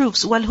clear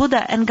proofs,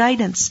 والهدى, and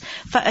guidance.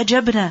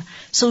 فأجبنا,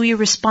 so we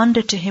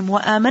responded to him.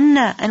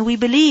 وآمنا, and we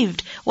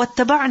believed.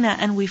 واتبعنا,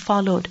 and we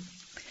followed.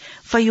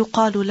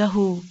 فيقال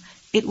له,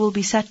 it will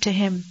be said to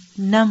him,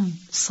 نم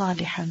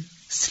صالحا,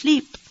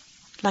 sleep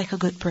like a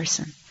good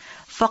person.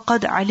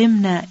 فقد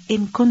علمنا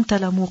إن كنت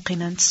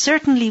لموقنا,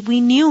 certainly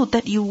we knew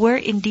that you were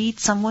indeed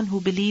someone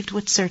who believed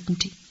with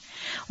certainty.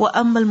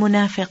 وأما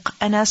المنافق,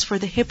 and as for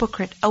the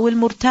hypocrite, أو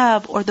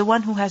المرتاب, or the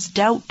one who has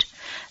doubt,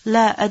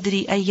 لا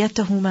أدري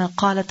أيتهما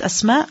قالت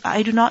أسماء.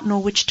 I do not know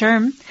which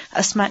term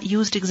Asma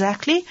used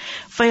exactly.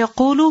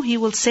 فيقول, he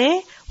will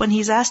say, when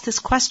he's asked this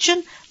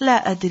question,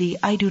 لا أدري,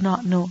 I do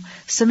not know.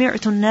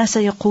 سمعت الناس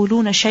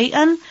يقولون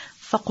شيئا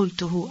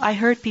فقلته. I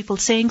heard people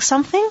saying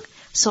something,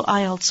 so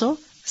I also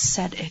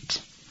said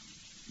it.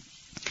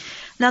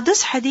 Now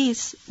this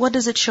hadith, what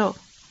does it show?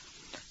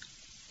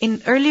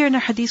 Earlier in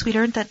our hadith, we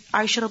learned that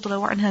Aisha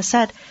radhiyallahu anha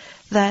said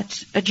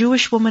that a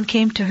Jewish woman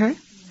came to her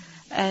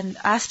and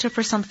asked her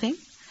for something,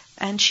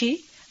 and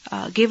she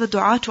gave a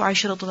dua to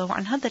Aisha radhiyallahu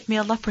anha that may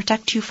Allah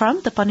protect you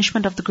from the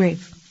punishment of the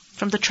grave,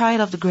 from the trial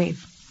of the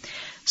grave.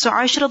 So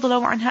Aisha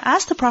radhiyallahu anha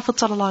asked the Prophet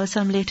sallallahu alaihi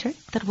wasallam later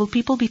that will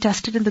people be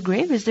tested in the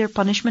grave? Is there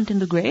punishment in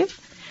the grave?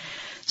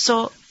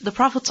 So the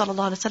Prophet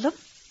sallallahu alaihi wasallam,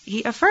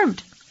 he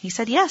affirmed. He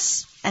said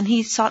yes, and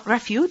he sought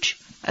refuge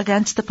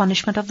against the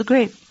punishment of the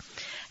grave.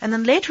 And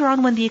then later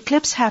on, when the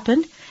eclipse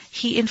happened,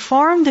 he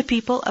informed the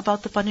people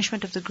about the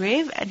punishment of the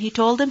grave, and he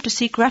told them to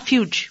seek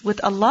refuge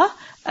with Allah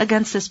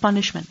against this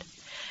punishment.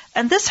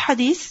 And this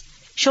hadith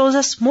shows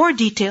us more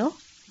detail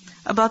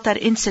about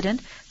that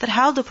incident, that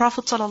how the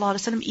Prophet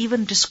ﷺ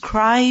even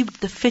described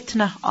the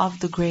fitna of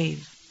the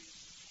grave.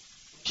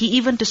 He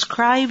even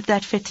described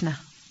that fitna.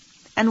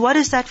 And what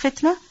is that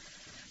fitna?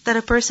 That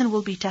a person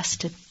will be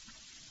tested.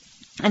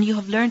 And you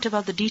have learned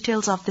about the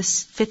details of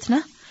this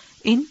fitna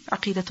in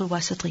Aqidatul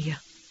Wasitiyah.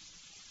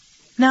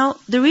 Now,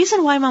 the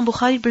reason why Imam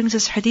Bukhari brings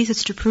this hadith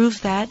is to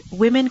prove that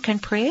women can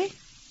pray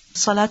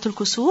Salatul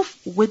Kusuf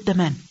with the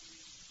men.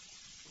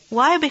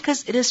 Why?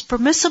 Because it is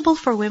permissible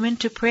for women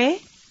to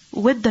pray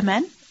with the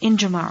men in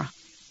Jama'ah.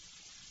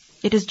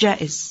 It is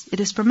jaiz. It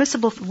is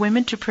permissible for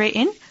women to pray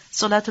in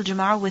Salatul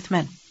Jama'ah with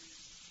men.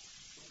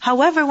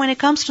 However, when it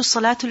comes to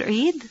Salatul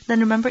Eid, then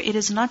remember it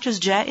is not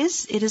just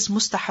jaiz, it is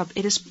mustahab.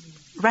 It is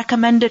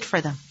recommended for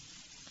them.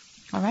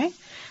 Alright?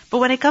 But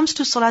when it comes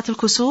to Salatul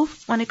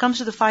Kusuf, when it comes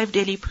to the 5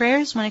 daily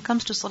prayers, when it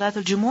comes to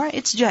Salatul Jumu'ah,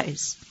 it's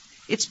jaiz.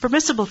 It's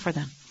permissible for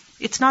them.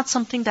 It's not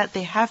something that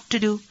they have to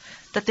do,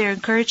 that they're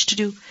encouraged to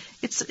do.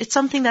 It's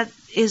something that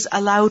is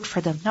allowed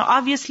for them. Now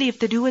obviously if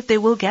they do it, they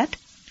will get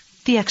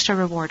the extra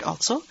reward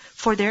also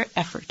for their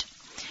effort.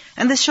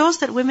 And this shows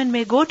that women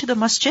may go to the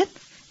masjid,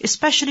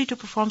 especially to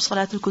perform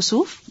Salatul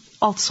Kusuf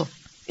also,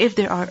 if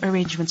there are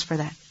arrangements for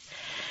that.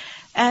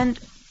 And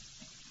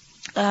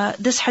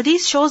this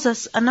hadith shows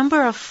us a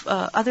number of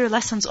other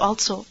lessons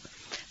also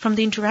from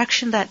the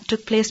interaction that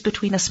took place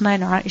between Asma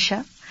and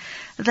Aisha,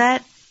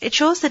 that it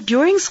shows that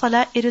during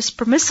Salah it is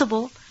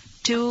permissible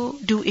to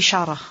do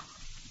ishara.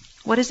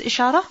 What is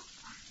ishara?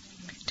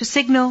 To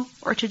signal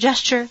or to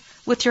gesture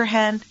with your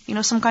hand,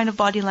 some kind of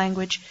body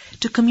language,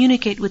 to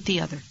communicate with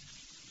the other.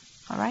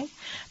 Alright?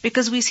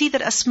 Because we see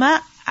that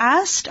Asma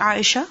asked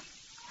Aisha,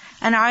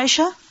 and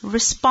Aisha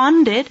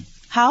responded,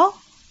 how?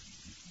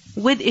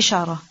 With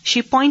ishara.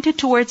 She pointed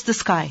towards the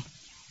sky.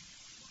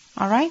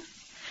 Alright?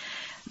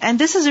 And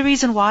this is the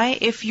reason why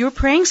if you're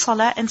praying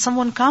salah and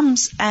someone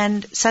comes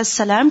and says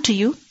salam to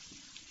you,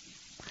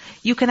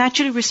 you can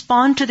actually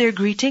respond to their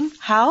greeting.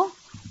 How?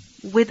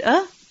 With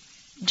a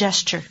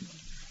gesture.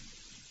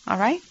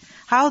 Alright?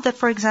 How? That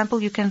for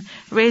example you can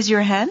raise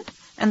your hand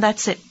and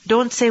that's it.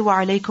 Don't say wa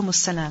alaykumus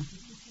salam.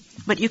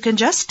 But you can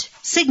just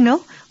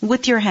signal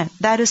with your hand.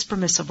 That is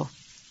permissible.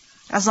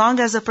 As long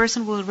as a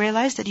person will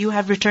realize that you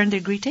have returned their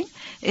greeting,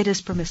 it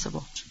is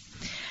permissible.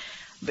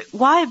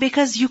 Why?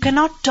 Because you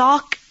cannot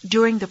talk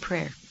during the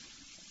prayer.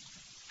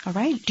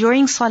 Alright?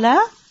 During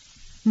salah,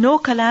 no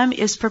kalam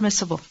is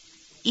permissible.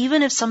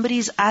 Even if somebody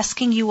is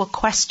asking you a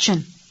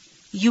question,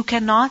 you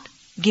cannot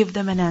give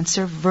them an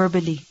answer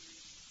verbally.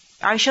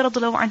 Aisha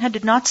radhiyallahu anha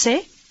did not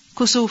say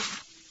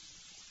kusuf.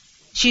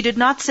 She did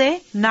not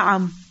say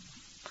na'am.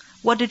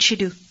 What did she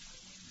do?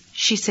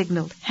 She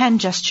signaled, hand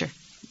gesture.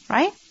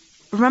 Right?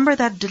 remember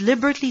that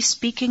deliberately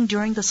speaking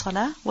during the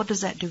salah, what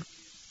does that do?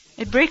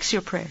 It breaks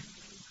your prayer.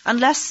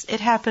 Unless it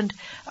happened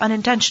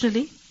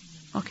unintentionally,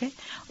 okay,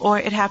 or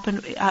it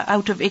happened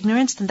out of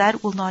ignorance, then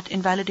that will not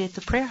invalidate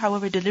the prayer.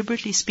 However,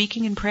 deliberately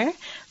speaking in prayer,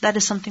 that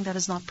is something that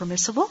is not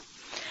permissible.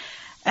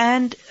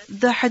 And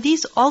the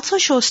hadith also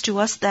shows to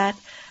us that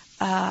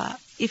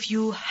if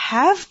you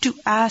have to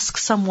ask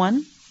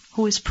someone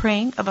who is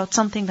praying about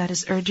something that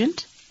is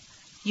urgent,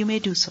 you may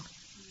do so.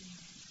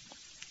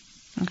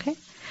 Okay?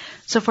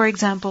 So for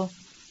example,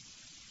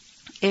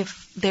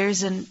 if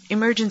there's an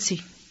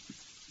emergency,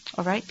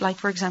 alright, like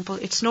for example,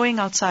 it's snowing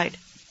outside,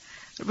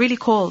 really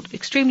cold,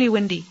 extremely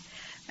windy,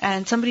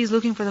 and somebody is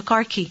looking for the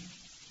car key,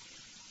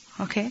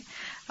 okay,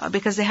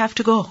 because they have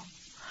to go,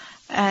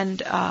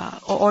 and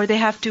or they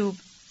have to,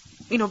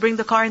 bring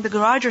the car in the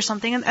garage or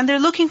something, and they're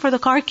looking for the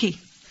car key,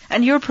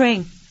 and you're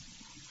praying,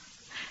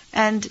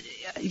 and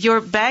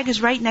your bag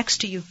is right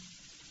next to you,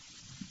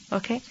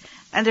 okay,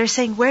 and they're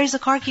saying, "Where's the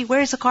car key?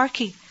 Where's the car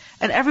key?"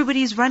 And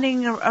everybody's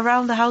running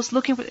around the house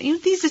looking for.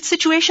 These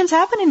situations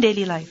happen in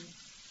daily life.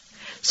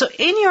 So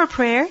in your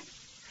prayer,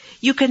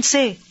 you can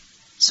say,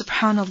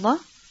 Subhanallah,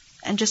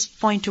 and just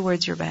point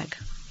towards your bag.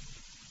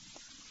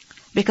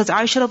 Because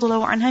Aisha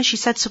radiallahu anha, she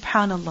said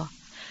Subhanallah.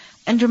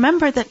 And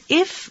remember that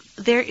if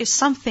there is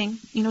something,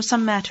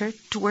 some matter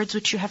towards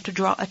which you have to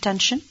draw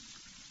attention,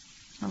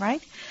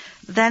 alright,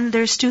 then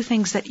there's two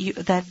things that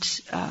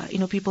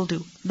people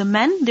do. The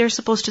men, they're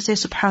supposed to say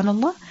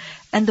Subhanallah,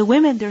 and the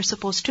women, they're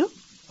supposed to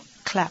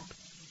clap.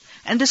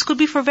 And this could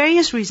be for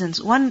various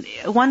reasons.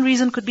 One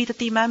reason could be that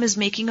the imam is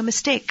making a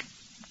mistake.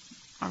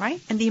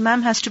 Alright? And the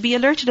imam has to be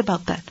alerted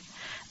about that.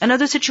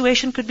 Another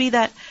situation could be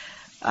that,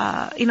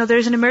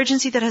 there's an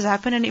emergency that has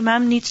happened and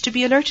imam needs to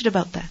be alerted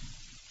about that.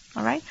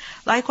 Alright?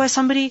 Likewise,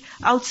 somebody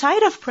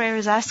outside of prayer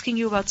is asking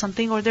you about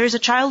something, or there's a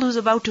child who's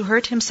about to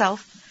hurt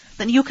himself,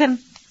 then you can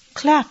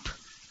clap.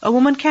 A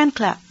woman can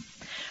clap.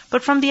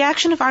 But from the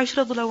action of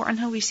Aisha radiallahu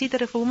anha, we see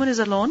that if a woman is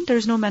alone,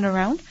 there's no men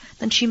around,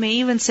 then she may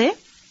even say,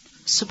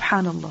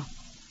 Subhanallah,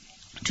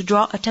 to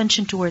draw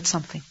attention towards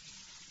something.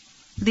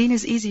 Deen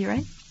is easy,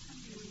 right?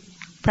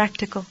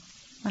 Practical.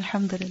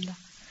 Alhamdulillah.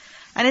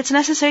 And it's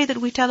necessary that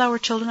we tell our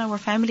children, our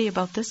family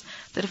about this,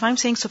 that if I'm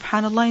saying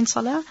Subhanallah in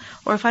Salah,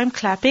 or if I'm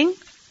clapping,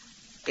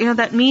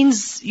 that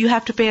means you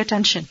have to pay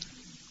attention.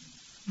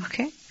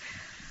 Okay?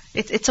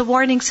 It's a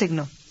warning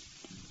signal.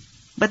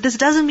 But this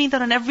doesn't mean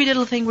that on every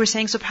little thing we're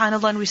saying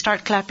Subhanallah and we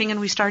start clapping and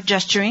we start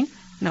gesturing.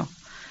 No.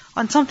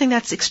 On something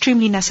that's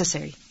extremely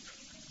necessary.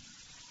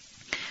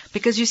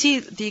 Because you see,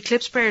 the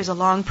eclipse prayer is a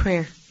long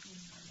prayer.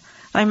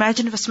 Now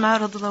imagine if Asma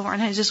radiallahu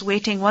anha is just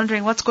waiting,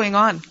 wondering what's going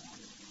on.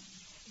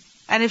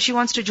 And if she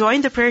wants to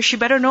join the prayer, she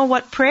better know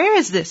what prayer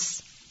is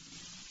this.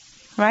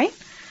 Right?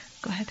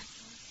 Go ahead.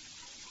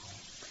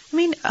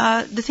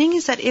 The thing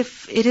is that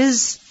if it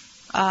is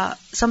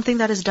something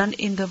that is done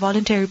in the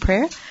voluntary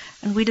prayer,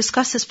 and we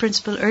discussed this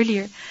principle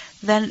earlier,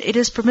 then it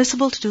is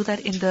permissible to do that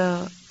in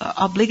the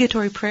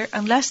obligatory prayer,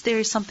 unless there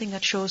is something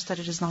that shows that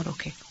it is not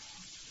okay.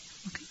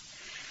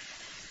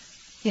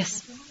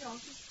 Yes.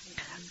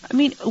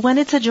 When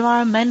it's a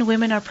Jawara, men,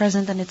 women are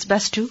present, and it's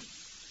best to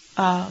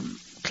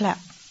clap.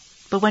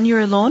 But when you're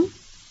alone,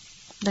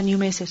 then you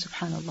may say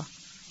Subhanallah.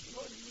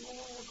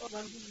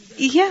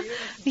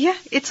 Yeah,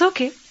 it's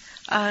okay.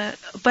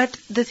 But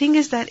the thing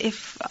is that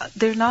if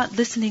they're not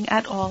listening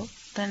at all,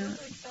 then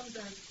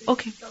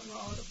okay.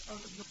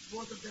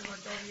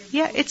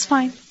 Yeah, it's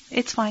fine.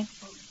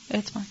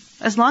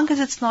 As long as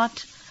it's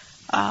not,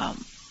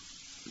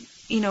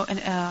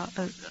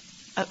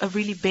 a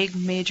really big,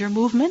 major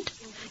movement,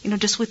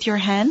 just with your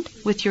hand,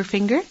 with your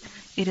finger,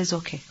 it is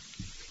okay.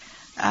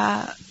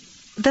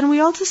 Then we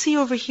also see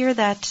over here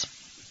that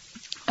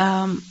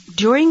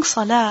during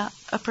Salah,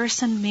 a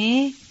person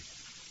may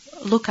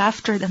look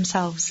after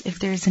themselves if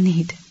there is a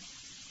need.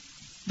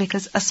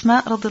 Because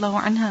Asma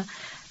radiallahu anha,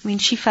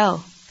 she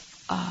fell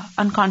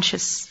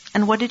unconscious.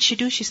 And what did she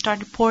do? She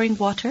started pouring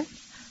water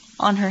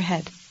on her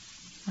head.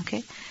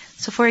 Okay?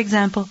 So for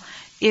example,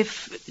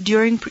 if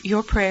during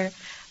your prayer,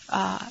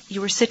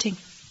 you were sitting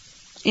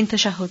in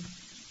tashahhud,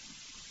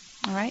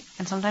 alright?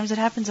 And sometimes it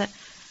happens that,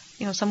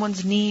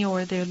 someone's knee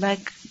or their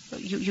leg,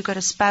 you got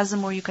a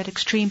spasm or you got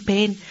extreme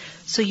pain.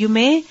 So you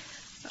may,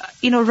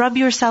 rub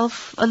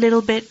yourself a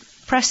little bit,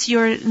 press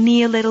your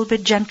knee a little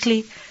bit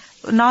gently,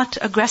 not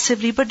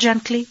aggressively, but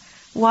gently.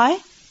 Why?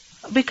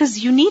 Because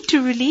you need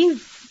to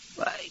relieve,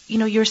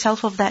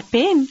 yourself of that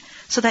pain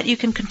so that you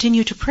can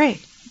continue to pray.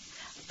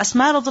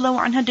 Asma radiallahu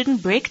anha didn't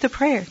break the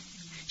prayer.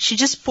 She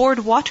just poured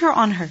water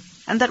on her.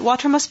 And that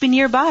water must be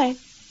nearby.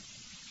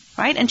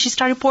 Right? And she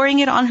started pouring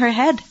it on her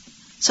head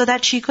so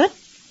that she could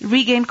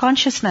regain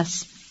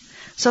consciousness.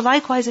 So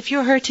likewise, if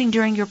you're hurting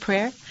during your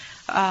prayer,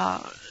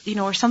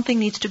 or something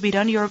needs to be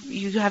done,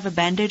 you have a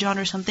bandage on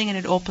or something and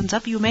it opens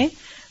up, you may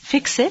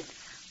fix it.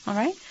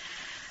 Alright?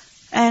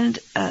 And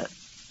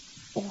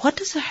what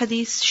does the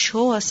hadith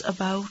show us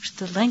about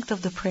the length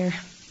of the prayer?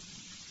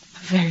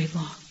 Very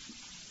long.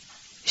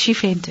 She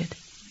fainted.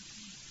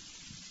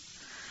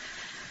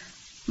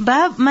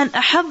 باب من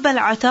أحب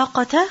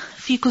العتاقة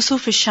في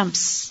كسوف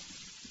الشمس.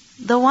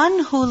 The one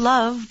who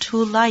loved,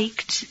 who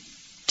liked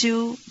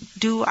to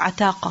do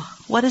ataqa.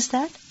 What is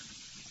that?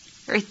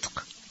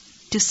 Itq.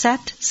 To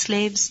set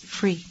slaves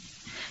free.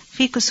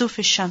 Fi kusuf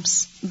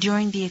al-shams.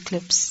 During the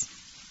eclipse.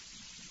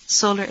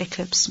 Solar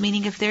eclipse.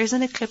 Meaning if there is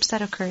an eclipse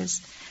that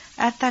occurs,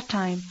 at that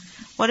time,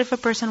 what if a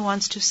person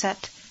wants to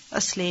set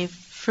a slave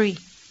free?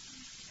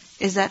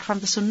 Is that from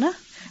the sunnah?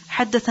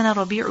 حدثنا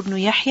ربيع بن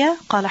يحيى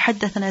قال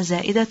حدثنا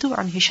زائدة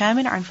عن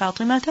هشام عن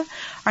فاطمة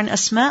عن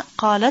أسماء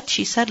قالت,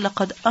 she said,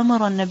 لقد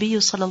أمر النبي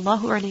صلى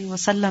الله عليه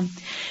وسلم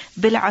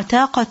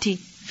بالعتاقة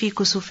في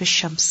كسوف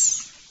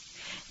الشمس.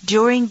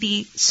 During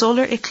the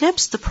solar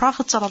eclipse, the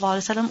Prophet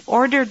ﷺ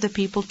ordered the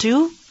people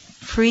to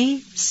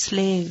free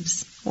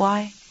slaves.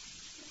 Why?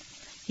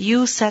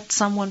 You set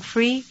someone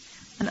free,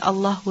 and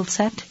Allah will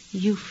set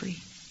you free.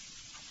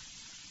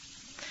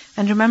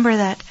 And remember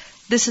that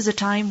this is a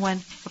time when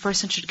a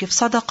person should give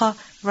sadaqah,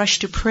 rush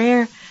to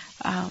prayer,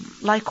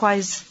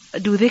 likewise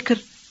do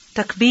dhikr,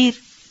 takbir.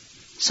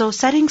 So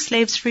setting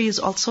slaves free is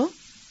also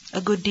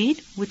a good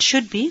deed, which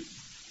should be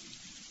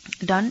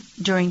done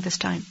during this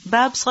time.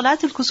 Bab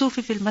Salat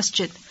al-Kusufi fil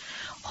Masjid.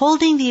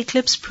 Holding the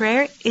eclipse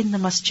prayer in the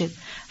masjid.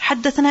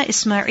 حدثنا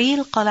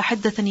إسماعيل قال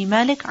حدثني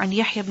مالك عن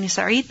يحيى بن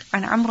سعيد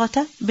عن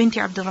عمرة بنت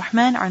عبد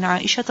الرحمن عن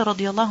عائشة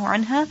رضي الله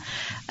عنها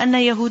أن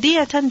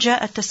يهودية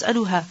جاءت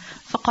تسألها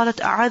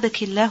فقالت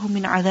أعاذك الله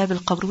من عذاب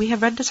القبر. We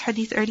have read this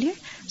hadith earlier,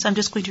 so I'm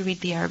just going to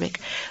read the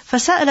Arabic.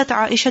 فسألت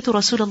عائشة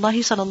رسول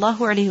الله صلى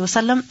الله عليه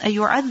وسلم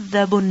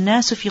أيعذب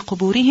الناس في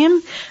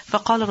قبورهم؟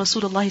 فقال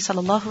رسول الله صلى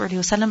الله عليه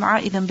وسلم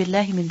عائذا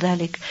بالله من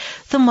ذلك.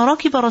 ثم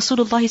ركب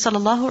رسول الله صلى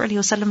الله عليه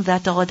وسلم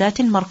ذات غداة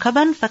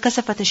مركبا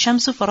فكسفت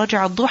الشمس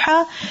فرجع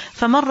الضحى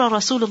فمر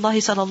رسول الله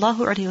صلى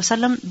الله عليه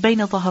وسلم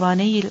بين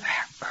ظهراني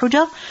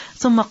الحجر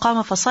ثم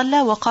قام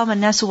فصلى وقام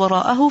الناس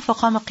وراءه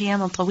فقام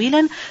قياما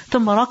طويلا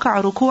ثم ركع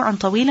ركوعا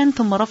طويلا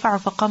ثم رفع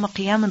فقام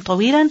قياما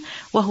طويلا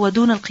وهو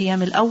دون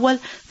القيام الأول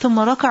ثم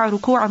ركع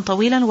ركوعا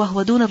طويلا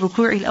وهو دون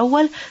الركوع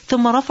الأول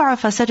ثم رفع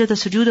فسجد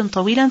سجودا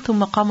طويلا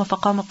ثم قام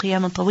فقام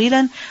قياما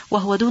طويلا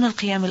وهو دون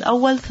القيام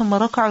الأول ثم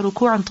ركع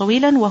ركوعا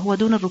طويلا وهو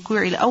دون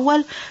الركوع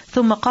الأول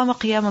ثم قام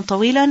قياما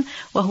طويلا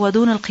وهو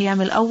دون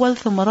القيام الأول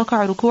ثم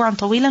ركع ركوعا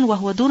طويلا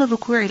وهو دون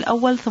الركوع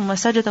الأول ثم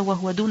سجد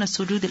وهو دون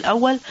السجود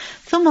الأول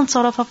ثم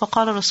انصرف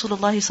فقال رسول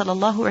الله صلى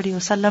الله عليه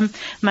وسلم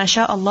ما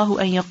شاء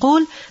الله أن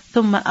يقول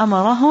ثم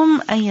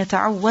أمرهم أن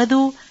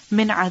يتعوذوا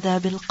من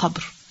عذاب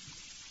القبر.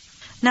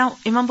 Now,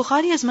 Imam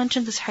Bukhari has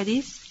mentioned this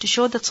hadith to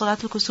show that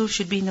Salatul Kusuf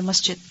should be in the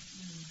masjid.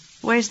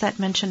 Where is that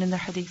mentioned in the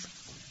hadith?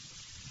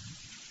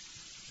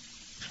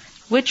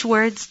 Which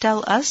words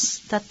tell us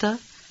that the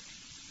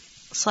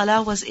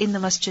Salah was in the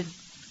masjid?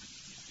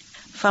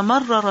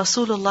 فَمَرَّ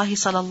رَسُولُ اللَّهِ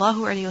صَلَى اللَّهُ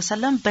عَلَيْهِ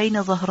وَسَلَّمْ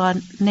بَيْنَ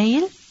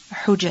ظَهْرَانَيِ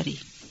الْحُجَرِ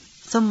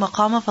ثُمَّ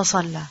قَامَ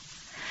فَصَلَّى.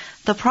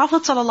 The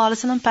Prophet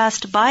ﷺ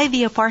passed by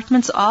the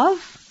apartments of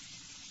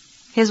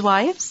his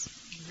wives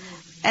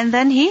and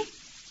then he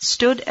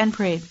stood and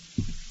prayed.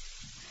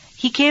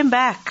 He came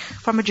back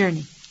from a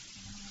journey.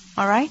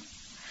 Alright?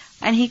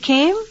 And he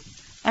came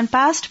and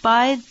passed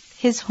by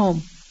his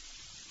home.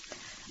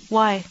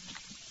 Why?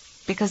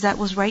 Because that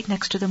was right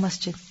next to the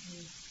masjid.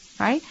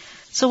 Right?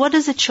 So what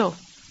does it show?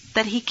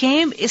 That he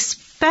came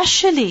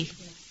especially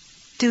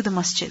to the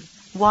masjid.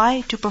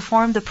 Why? To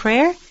perform the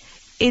prayer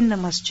in the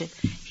masjid.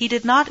 He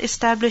did not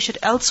establish it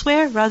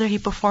elsewhere, rather he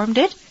performed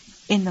it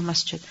in the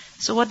masjid.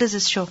 So what does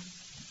this show?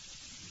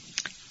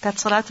 That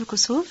Salatul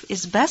Kusuf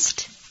is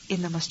best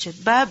in the masjid.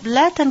 باب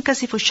لا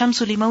تنكسف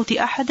الشمس لموت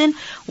أحد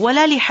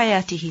ولا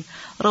لحياته.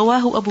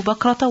 رواه أبو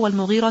بكرة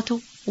والمغيرة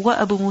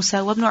وأبو موسى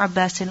وابن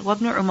عباس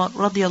وابن عمر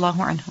رضي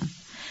الله عنهم.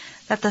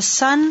 That the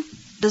sun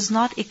does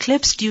not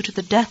eclipse due to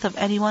the death of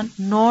anyone,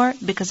 nor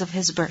because of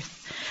his birth.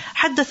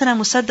 حدثنا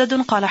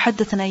مسدد قال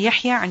حدثنا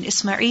يحيى عن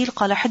إسماعيل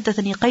قال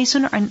حدثني قيس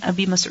عن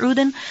أبي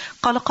مسعود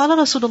قال قال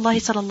رسول الله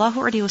صلى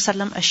الله عليه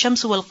وسلم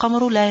الشمس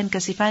والقمر لا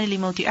ينكسفان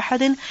لموت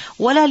أحد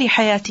ولا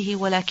لحياته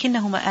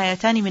ولكنهما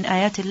آيتان من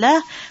آيات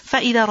الله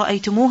فإذا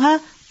رأيتموها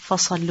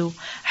فصلوا.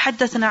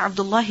 حدثنا عبد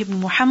الله بن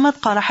محمد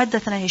قال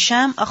حدثنا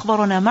هشام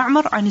أخبرنا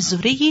معمر عن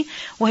الزهري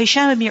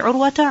وهشام بن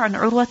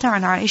عروة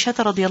عن عائشة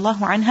رضي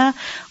الله عنها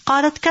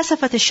قالت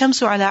كسفت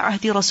الشمس على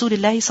عهد رسول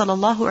الله صلى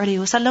الله عليه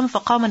وسلم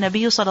فقام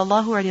النبي صلى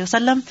الله عليه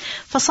وسلم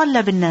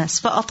فصلى بالناس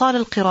فأطال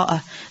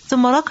القراءة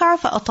ثم ركع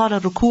فأطال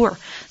الركوع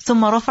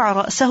ثم رفع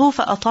رأسه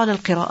فأطال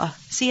القراءة.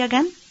 See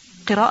again?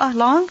 قراءة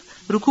long,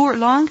 ركوع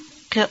long,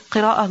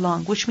 قراءة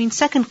long, which means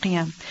second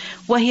قيام.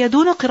 وهي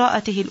دون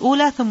قراءته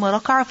الأولى ثم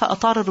ركع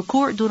فأطال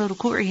الركوع دون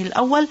ركوعه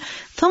الأول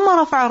ثم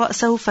رفع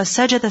رأسه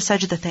فسجد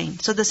سجدتين.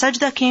 So the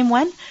sajda came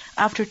when?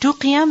 After 2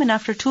 قيام and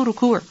after 2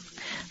 ركوع.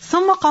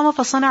 ثم قام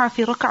فصنع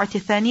في ركعة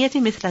الثانية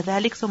مثل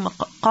ذلك ثم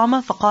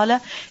قام فقال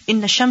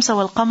إن الشمس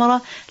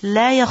والقمر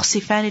لا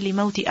يخسفان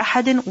لموت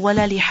أحد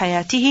ولا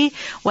لحياته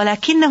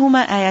ولكنهما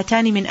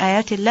آيتان من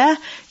آيات الله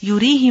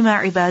يريهما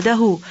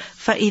عباده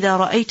فإذا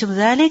رأيتم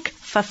ذلك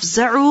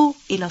فافزعوا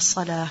إلى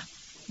الصلاة.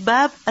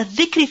 باب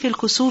الذكر في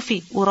الكسوف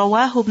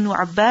ورواه ابن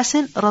عباس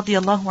رضي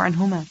الله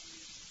عنهما.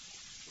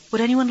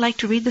 Would anyone like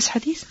to read this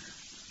hadith?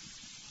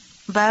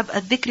 Bab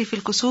al-dhikri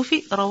fil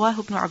kusufi, rawahu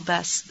ibn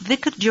Abbas.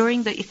 Dhikr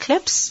during the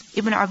eclipse,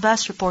 Ibn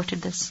Abbas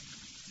reported this.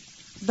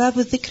 باب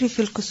الذكر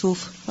في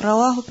الكسوف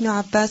رواه ابن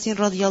عباس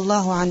رضي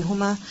الله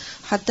عنهما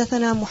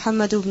حدثنا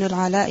محمد بن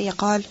العلاء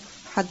قال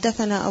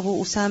حدثنا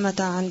أبو أسامة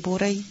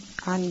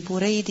عن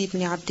بريد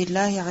بن عبد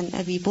الله عن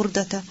أبي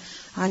بردة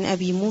عن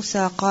أبي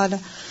موسى قال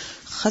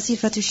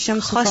خسفت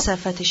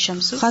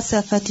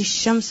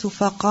الشمس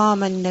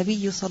فقام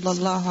النبي صلى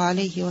الله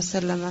عليه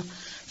وسلم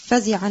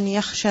فزعا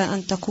يخشى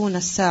أن تكون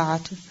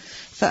الساعة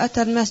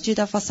فأتى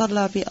المسجد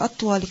فصلى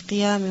بأطول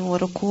قيام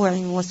وركوع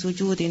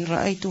وسجود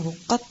رأيته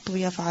قط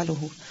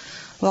يفعله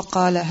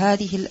وقال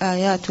هذه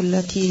الآيات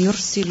التي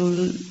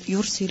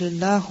يرسل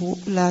الله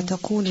لا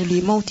تكون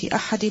لموت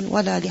أحد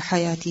ولا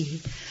لحياته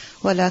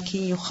ولكن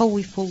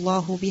يخوف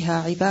الله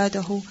بها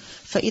عباده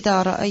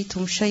فإذا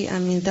رأيتم شيئا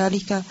من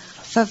ذلك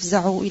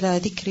فافزعوا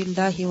إلى ذكر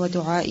الله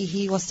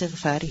ودعائه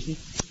واستغفاره.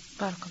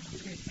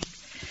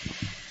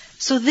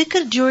 So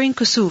dhikr during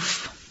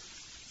kusuf.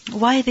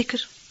 Why dhikr?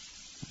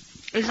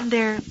 Isn't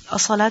there a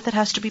salat that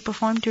has to be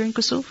performed during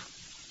kusuf?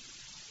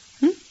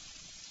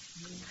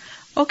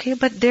 Okay,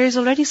 but there is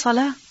already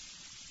salah.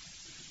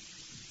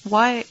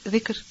 Why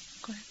dhikr?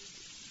 Go ahead.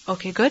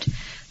 Okay, good.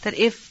 That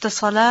if the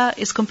salah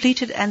is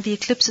completed and the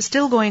eclipse is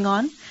still going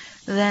on,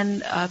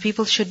 then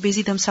people should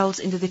busy themselves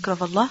in the dhikr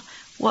of Allah.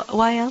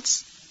 Why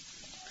else?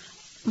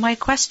 My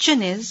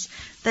question is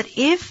that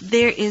if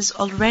there is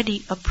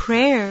already a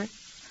prayer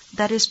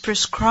that is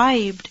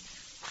prescribed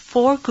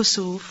for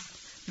kusuf,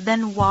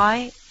 then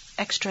why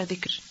extra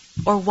dhikr?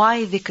 Or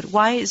why dhikr?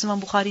 Why is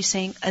Imam Bukhari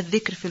saying a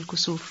dhikr fil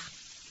kusuf?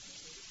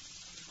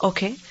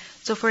 Okay,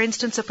 so for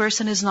instance, a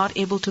person is not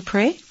able to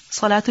pray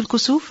Salatul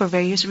Kusuf for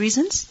various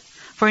reasons.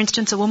 For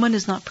instance, a woman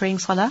is not praying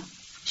Salah,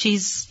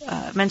 she's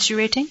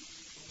menstruating.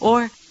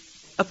 Or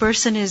a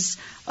person is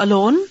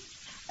alone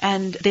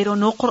and they don't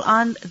know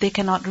Quran, they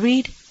cannot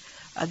read,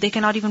 they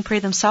cannot even pray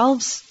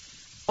themselves.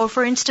 Or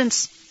for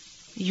instance,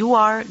 you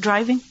are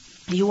driving,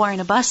 you are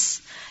in a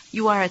bus,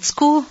 you are at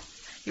school,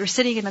 you're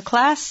sitting in a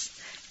class,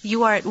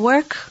 you are at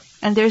work,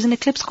 and there's an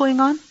eclipse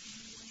going on.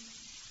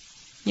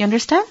 You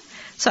understand?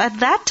 So at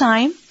that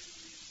time,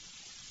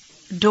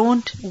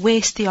 don't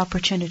waste the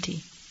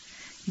opportunity.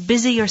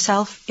 Busy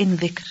yourself in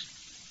dhikr.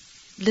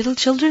 Little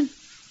children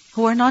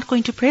who are not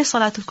going to pray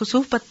Salatul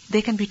Kusuf, but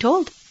they can be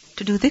told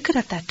to do dhikr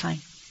at that time.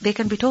 They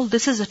can be told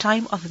this is a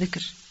time of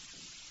dhikr.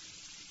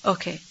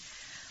 Okay.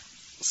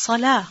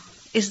 Salah,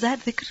 is that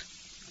dhikr?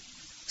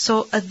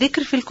 So a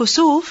dhikr fil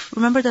kusuf,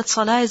 remember that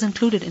salah is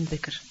included in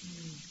dhikr.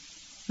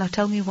 Now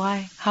tell me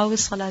why. How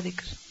is salah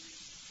dhikr?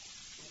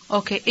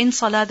 Okay, in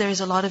salah there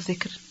is a lot of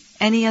dhikr.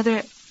 Any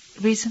other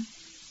reason?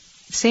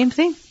 Same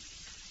thing.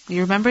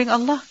 You're remembering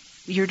Allah.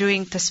 You're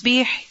doing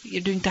tasbih,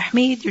 you're doing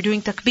tahmeed, you're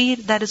doing takbir.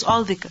 That is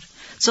all dhikr.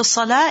 So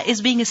salah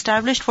is being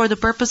established for the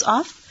purpose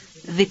of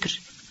dhikr.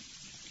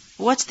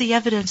 What's the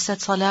evidence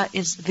that salah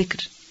is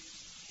dhikr?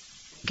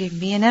 Give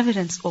me an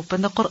evidence.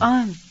 Open the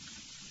Quran.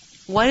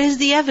 What is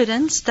the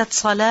evidence that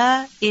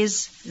salah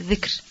is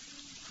dhikr?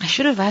 I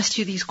should have asked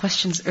you these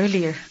questions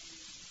earlier.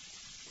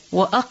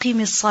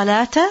 وَأَقِمِ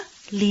الصَّلَاةَ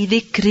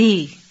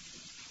لِذِكْرِي.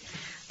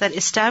 That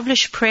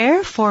establish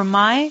prayer for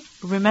my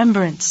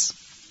remembrance.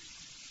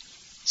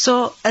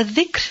 So,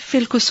 الذكر في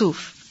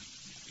الكسوف.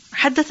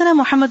 حدثنا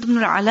محمد بن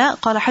العلاء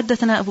قال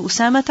حدثنا أبو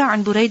أسامة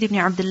عن بريد بن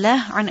عبد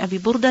الله عن أبي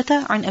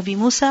بردة عن أبي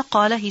موسى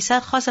قال he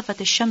said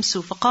خسفت الشمس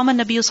فقام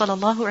النبي صلى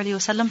الله عليه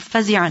وسلم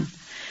فزعا.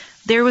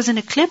 There was an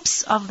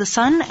eclipse of the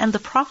sun and the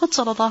Prophet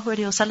sallallahu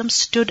alaihi wasallam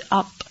stood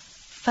up.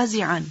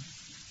 فزعا.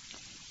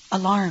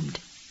 Alarmed.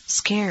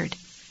 Scared.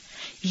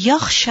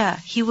 يخشى.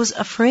 He was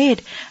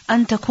afraid.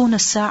 أن تكون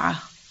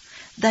الساعة.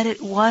 That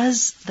it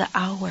was the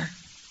hour.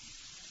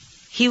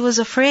 He was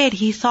afraid.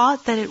 He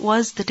thought that it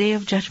was the day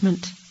of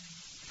judgment.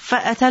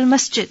 فَأَتَى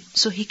الْمَسْجِدِ.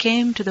 So he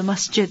came to the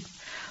masjid.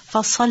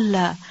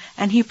 فَصَلَّى.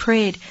 And he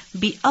prayed.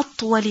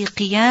 بِأَطْوَلِ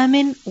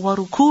قِيَامٍ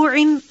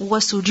وَرُكُوعٍ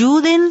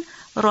وَسُجُودٍ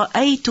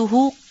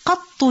رَأَيْتُهُ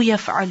قَطُّ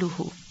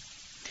يَفْعَلُهُ.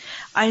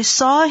 I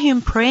saw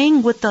him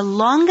praying with the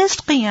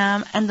longest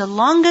qiyam and the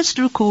longest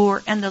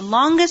ruku' and the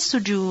longest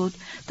sujood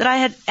that I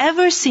had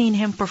ever seen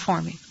him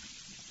performing.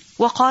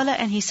 وقال,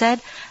 and he said,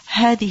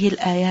 هذه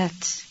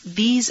الآيات,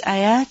 these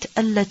ayat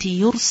التي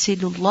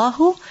يرسل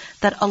الله,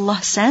 that Allah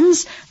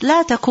sends,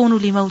 لا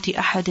تكون لموت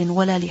أحد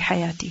ولا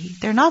لحياته.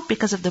 They're not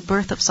because of the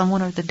birth of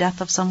someone or the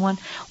death of someone.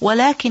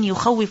 ولكن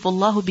يخوف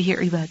الله به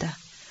عباده.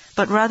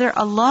 But rather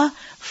Allah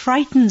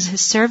frightens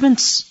His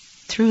servants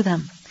through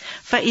them.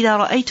 فإذا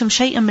رأيتم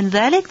شيئا من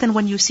ذلك, then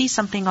when you see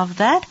something of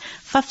that,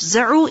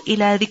 فافزعوا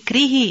إلى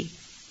ذكره,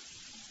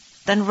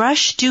 then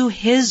rush to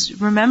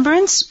His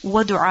remembrance,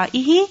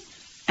 ودعائه,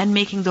 and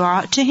making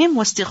dua to Him,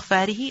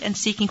 واستغفاره, and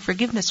seeking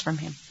forgiveness from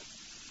Him.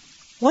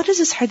 What does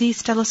this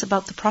hadith tell us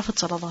about the Prophet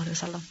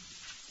ﷺ?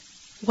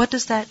 What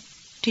does that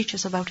teach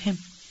us about him?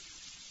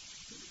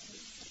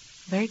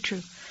 Very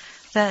true.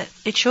 That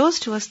it shows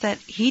to us that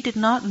he did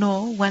not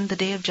know when the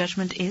day of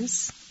judgment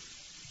is,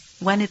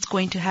 when it's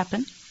going to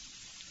happen,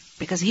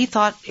 because he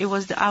thought it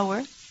was the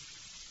hour,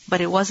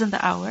 but it wasn't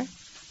the hour.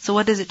 So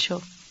what does it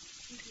show?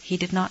 He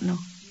did not know.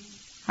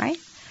 Right?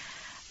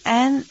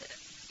 And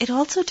it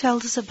also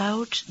tells us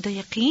about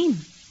the yaqeen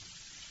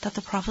that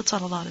the Prophet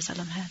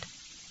ﷺ had.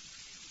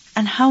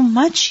 And how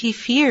much he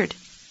feared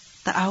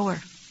the hour.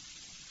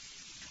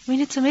 I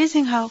mean, it's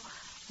amazing how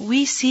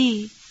we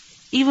see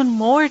even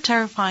more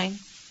terrifying,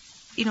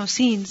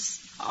 scenes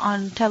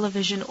on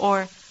television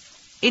or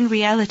in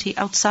reality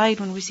outside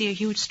when we see a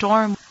huge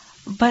storm.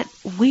 But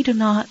we do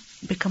not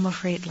become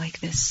afraid like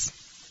this.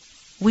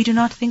 We do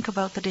not think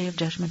about the Day of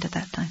Judgment at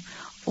that time.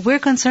 We're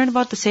concerned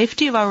about the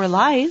safety of our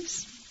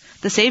lives,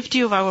 the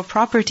safety of our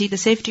property, the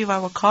safety of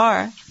our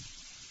car.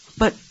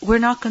 But we're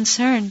not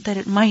concerned that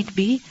it might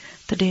be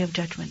the Day of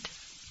Judgment.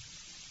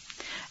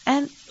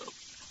 And,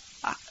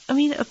 I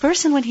mean, a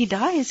person when he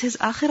dies, his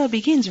akhirah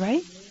begins,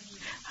 right?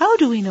 How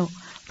do we know?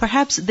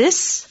 Perhaps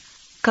this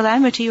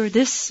calamity or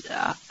this,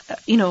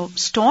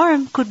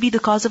 storm could be the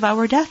cause of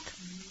our death.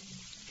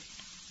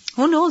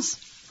 Who knows?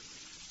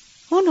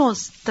 Who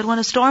knows that when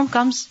a storm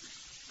comes,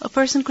 a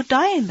person could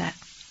die in that?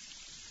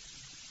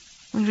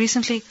 I mean,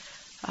 recently,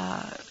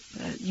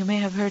 you may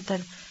have heard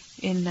that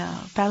in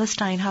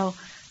Palestine, how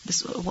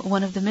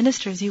one of the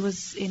ministers, he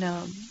was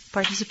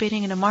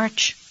participating in a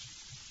march.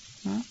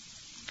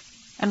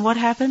 And what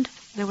happened?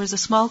 There was a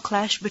small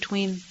clash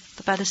between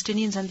the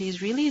Palestinians and the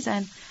Israelis,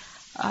 and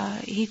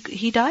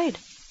he died,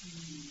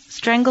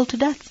 strangled to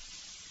death.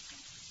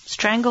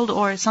 Strangled,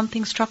 or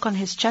something struck on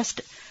his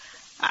chest.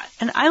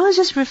 And I was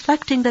just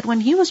reflecting that when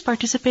he was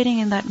participating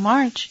in that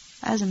march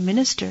as a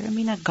minister,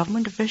 a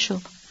government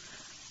official,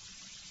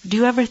 do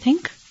you ever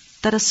think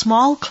that a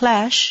small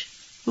clash,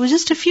 it was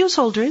just a few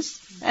soldiers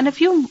and a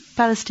few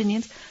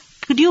Palestinians,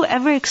 could you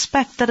ever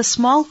expect that a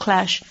small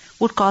clash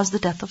would cause the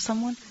death of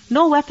someone?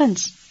 No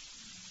weapons.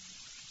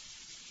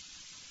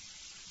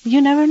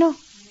 You never know.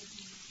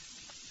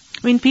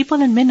 I mean,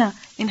 people in Mina,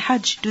 in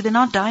Hajj, do they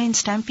not die in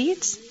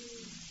stampedes?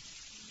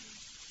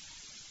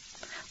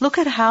 Look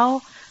at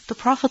how the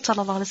Prophet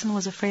ﷺ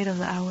was afraid of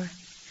the hour.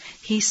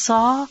 He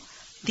saw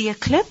the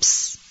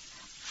eclipse.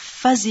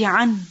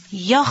 فَزِعًا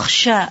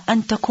يَخْشَى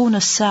أَن تَكُونَ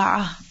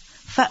السَّاعَةِ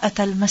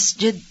فَأَتَى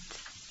الْمَسْجِدِ.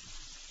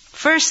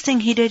 First thing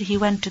he did, he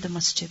went to the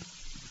masjid.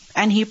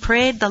 And he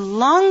prayed the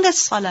longest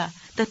salah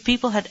that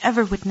people had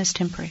ever witnessed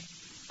him pray.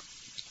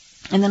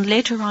 And then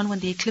later on, when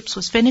the eclipse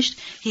was finished,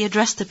 he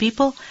addressed the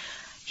people.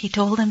 He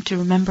told them to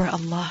remember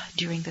Allah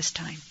during this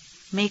time.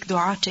 Make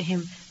dua to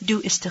Him.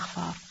 Do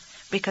istighfar.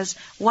 Because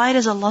why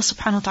does Allah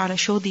subhanahu wa ta'ala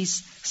show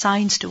these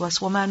signs to us?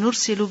 وَمَا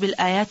نُرْسِلُ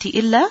بِالْآيَاتِ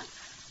إِلَّا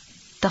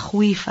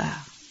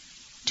تَخْوِيفًا.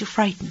 To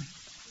frighten,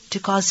 to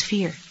cause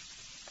fear.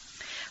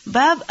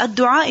 باب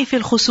الدعاء في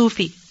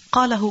الخسوف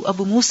قاله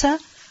أبو موسى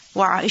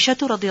وعائشة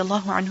رضي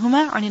الله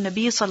عنهما عن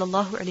النبي صلى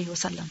الله عليه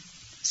وسلم.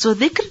 So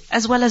dhikr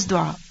as well as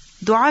dua.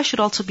 Dua should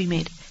also be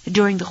made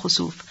during the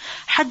khusuf.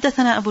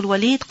 حدثنا أبو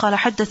الوليد قال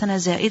حدثنا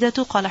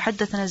زائدة قال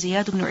حدثنا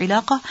زياد بن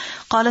علاقة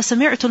قال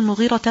سمعت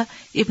المغيرة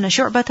ابن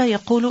شعبة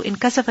يقول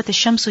انكسفت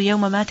الشمس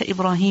يوم مات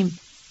إبراهيم.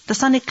 The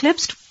sun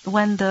eclipsed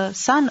when the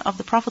son of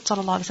the Prophet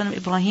ﷺ,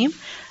 Ibrahim,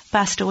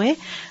 passed away.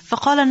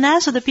 فقال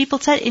الناس, so the people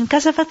said,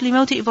 انكسفت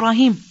لموت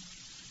إبراهيم.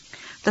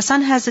 The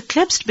sun has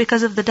eclipsed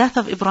because of the death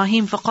of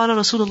Ibrahim. فقال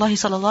رسول الله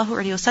صلى الله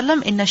عليه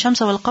وسلم إن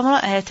الشمس والقمر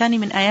آيتان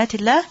من آيات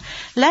الله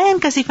لا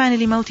ينكسفان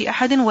لموت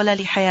أحد ولا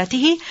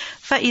لحياته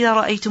فإذا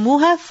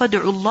رأيتموها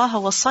فادعوا الله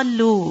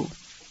وصلوا.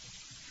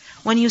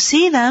 When you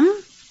see them,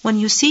 when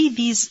you see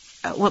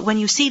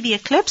the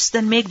eclipse,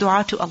 then make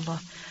dua to Allah.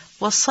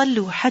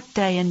 وصلوا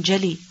حتى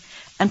ينجلي,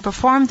 and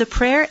perform the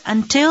prayer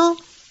until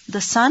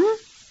the sun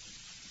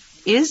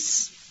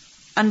is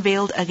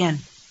unveiled again.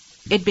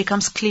 It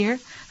becomes clear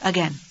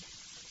again.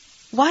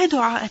 Why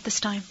dua at this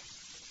time?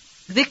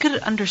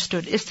 Dhikr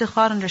understood,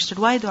 istighfar understood.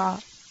 Why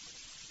dua?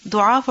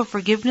 Dua for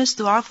forgiveness,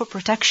 dua for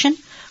protection.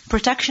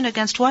 Protection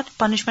against what?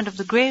 Punishment of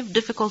the grave,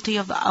 difficulty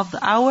of the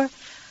hour,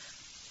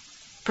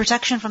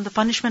 protection from the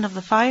punishment of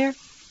the fire.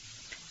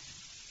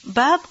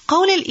 Bab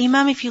قول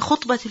الإمام في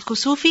خطبة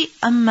الكسوف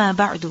أما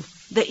بعد.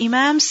 The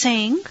Imam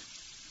saying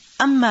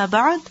أما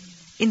بعد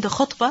in the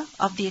khutbah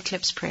of the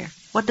eclipse prayer.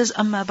 What does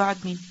أما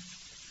بعد mean?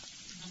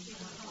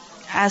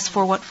 As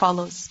for what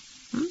follows.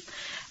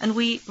 And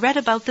we read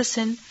about this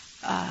in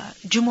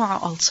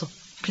Jumu'ah also,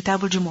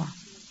 Kitab al-Jumu'ah.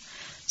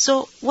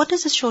 So what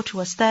does this show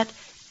to us? That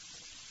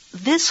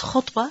this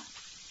khutbah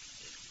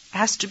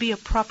has to be a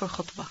proper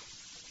khutbah,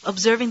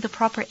 observing the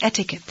proper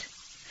etiquette,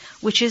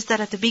 which is that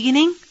at the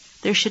beginning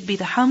there should be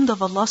the hamd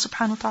of Allah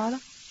subhanahu wa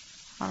ta'ala,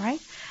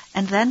 alright?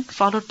 And then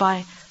followed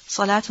by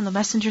salat on the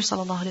Messenger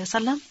sallallahu alayhi wa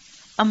sallam,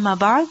 amma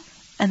ba'd,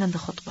 and then the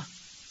khutbah.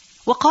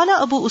 وقال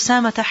أبو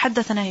أسامة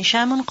حدثنا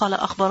هشام قال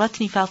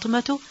أخبرتني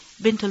فاطمة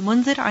بنت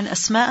المنذر عن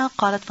أسماء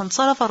قالت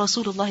فانصرف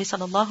رسول الله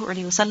صلى الله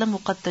عليه وسلم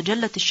وقد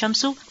تجلت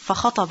الشمس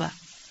فخطب.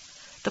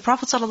 The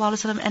Prophet صلى الله عليه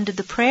وسلم ended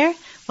the prayer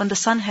when the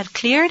sun had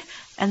cleared,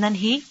 and then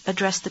he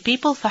addressed the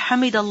people.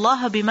 فحمد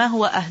الله بما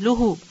هو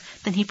أهله.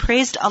 Then he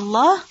praised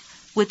Allah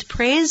with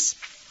praise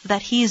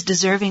that he is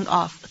deserving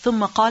of.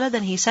 ثم قال,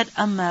 then he said,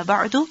 أما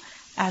بعد,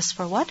 as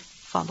for what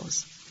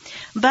follows.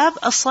 باب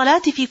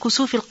الصلاة في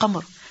كسوف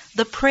القمر.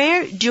 The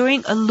prayer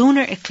during a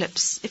lunar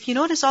eclipse. If you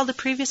notice, all the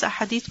previous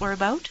ahadith were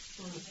about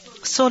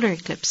solar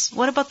eclipse.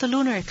 What about the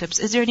lunar eclipse?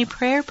 Is there any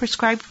prayer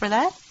prescribed for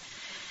that?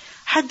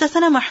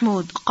 حدثنا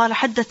محمود قال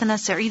حدثنا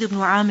سعيد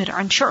بن عامر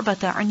عن شعبة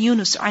عن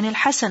يونس عن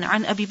الحسن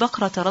عن أبي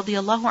بكرة رضي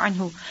الله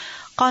عنه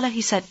قال,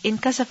 he said,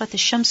 انكسفت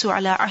الشمس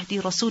على عهد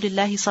رسول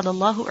الله صلى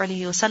الله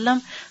عليه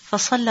وسلم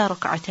فصلى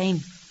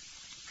ركعتين.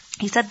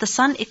 He said the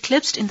sun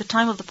eclipsed in the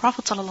time of the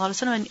Prophet صلى الله عليه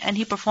وسلم and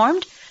he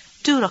performed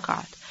 2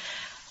 rak'at.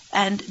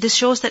 And this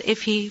shows that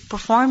if he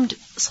performed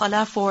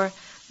salah for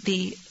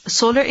the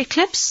solar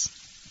eclipse,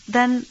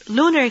 then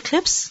lunar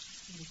eclipse,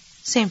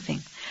 same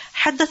thing.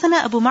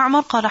 حدثنا أبو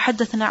معمر قال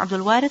حدثنا عبد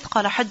الوارث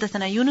قال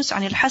حدثنا يونس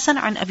عن الحسن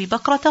عن أبي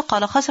بكرة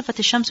قال خسفت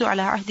الشمس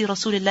على عهد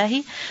رسول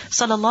الله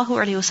صلى الله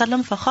عليه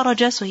وسلم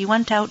فخرج, so he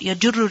went out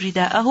يجر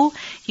رداءه,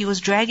 he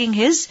was dragging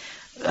his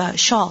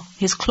shawl,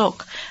 his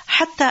cloak,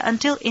 حتى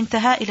until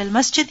انتهى إلى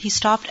المسجد, he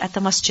stopped at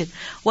the masjid.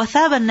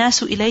 وثاب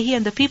الناس إليه,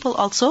 and the people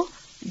also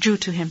drew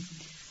to him.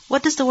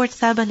 What does the word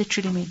thaba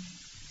literally mean?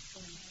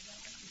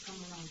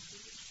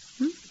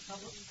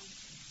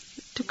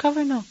 To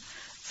cover? No.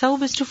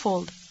 Thawb is to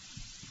fold.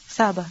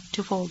 Thaba,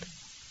 to fold.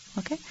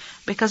 Okay?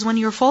 Because when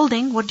you're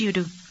folding, what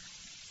do?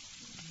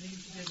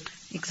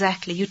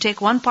 Exactly. You take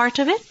one part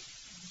of it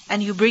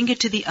and you bring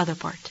it to the other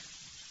part.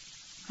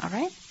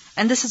 Alright?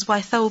 And this is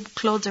why thawb,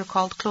 clothes are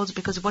called clothes,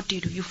 because what do?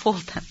 You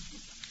fold them.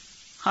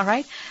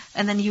 Alright?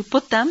 And then you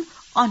put them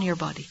on your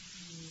body.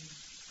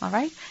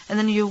 Alright? And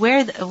then you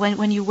wear,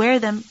 when you wear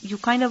them, you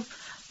kind of,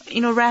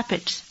 wrap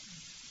it.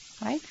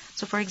 Right?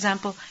 So for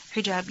example,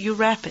 hijab, you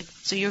wrap it.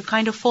 So you're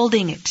kind of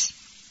folding it.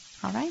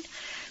 Alright?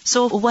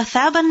 So,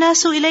 وَثَابَ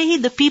النَّاسُ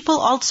إِلَيْهِ, the people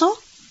also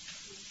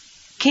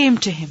came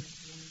to him,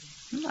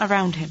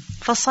 around him.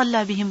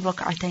 فَصَلَّى بِهِمْ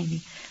رَكْعَتَيْنِ,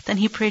 then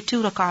he prayed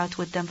 2 rak'at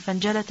with them.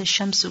 فَانْجَلَتِ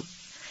الشَّمْسُ,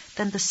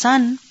 then the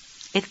sun,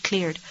 it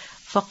cleared.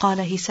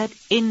 فَقَالَ, he said,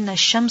 إِنَّ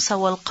الشَّمْسَ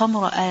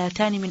وَالْقَمْرَ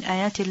آيَتَانِ مِنْ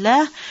آيَاتِ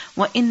اللَّهِ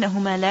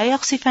وَإِنَّهُمَا لَا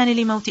يَخْصِفَانِ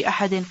لِمَوْتِ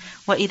أَحَدٍ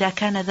وَإِذَا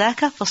كَانَ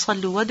ذَاكَ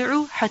فَصَلُّوا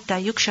وَادْعُوا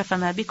حَتَّى يُكْشَفَ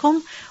مَا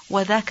بِكُمْ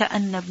وَذَاكَ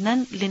أَنَّ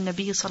ابْنًا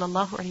لِلنَّبِيِّ صَلَى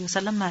اللَّهُ عَلَيْهِ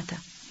وسلم مَاتَ.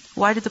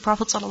 Why did the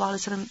Prophet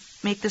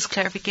ﷺ make this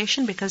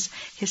clarification? Because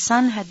his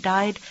son had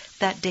died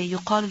that day.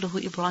 يُقَالُ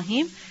لَهُ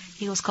Ibrahim.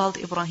 He was called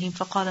Ibrahim.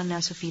 فَقَالَ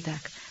النَّاسُ فِي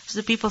ذَاكَ. So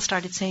the people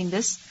started saying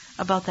this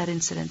about that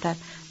incident, that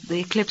the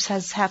eclipse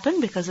has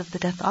happened because of the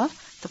death of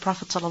the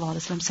Prophet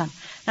ﷺ's son.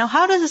 Now,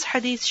 how does this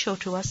hadith show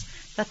to us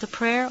that the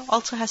prayer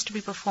also has to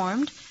be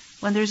performed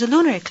when there's a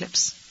lunar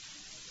eclipse?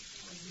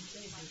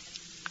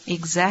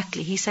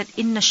 Exactly. He said,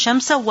 إِنَّ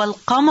الشَّمْسَ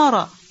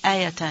وَالْقَمَرَ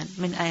آيَةً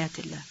مِنْ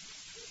آيَاتِ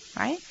اللَّهِ.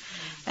 Right?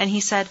 And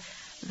he said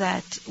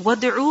that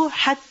وَادْعُوا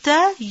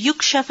حَتَّى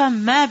يُكْشَفَ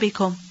مَا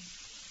بِكُمْ.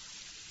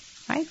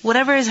 Right?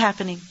 Whatever is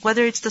happening,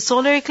 whether it's the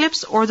solar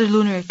eclipse or the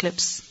lunar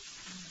eclipse.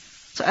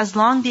 So as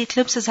long the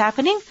eclipse is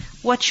happening,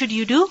 what should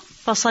you do?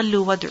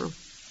 فَصَلُّوا وَادْعُوا.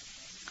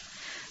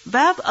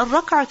 باب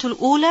الركعة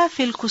الأولى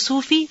في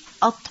الكسوف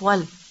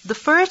أطول. The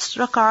first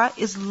rak'ah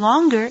is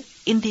longer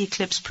in the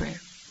eclipse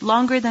prayer.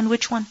 Longer than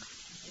which one?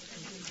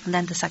 And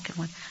then the second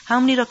one. How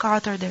many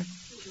rak'at are there?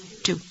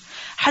 2.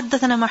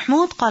 حدثنا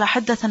محمود قال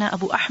حدثنا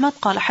أبو أحمد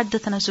قال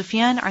حدثنا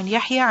سفيان عن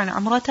يحيى عن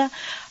عمرة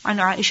عن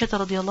عائشة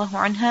رضي الله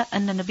عنها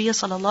أن النبي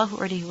صلى الله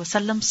عليه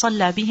وسلم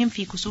صلى بهم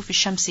في كسوف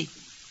الشمس.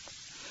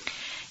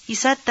 He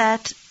said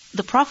that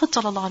the Prophet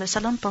صلى الله عليه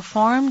وسلم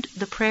performed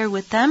the prayer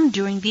with them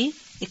during the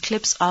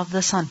eclipse of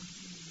the sun.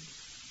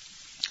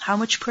 How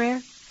much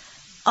prayer?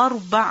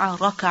 4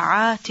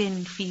 ركعات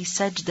في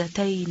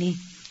سجدتين.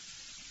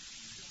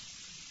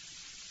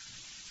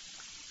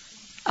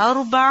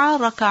 4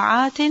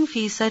 ركعات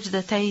في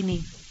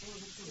سجدتين.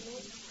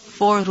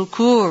 4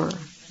 rukur.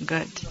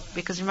 Good.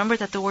 Because remember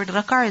that the word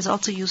rakar is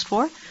also used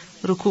for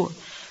rukur.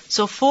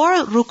 So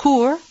 4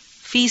 rukur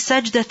في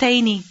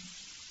سجدتين.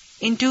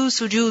 In 2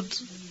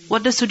 sujud.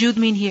 What does sujud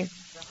mean here?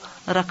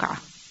 Rak'ah.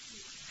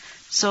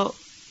 So,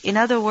 in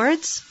other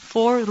words,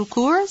 4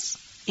 rukurs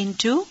in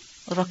 2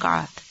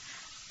 rak'at.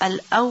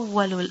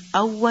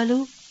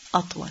 Al-awwalu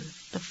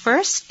atwal. The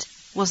first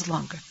was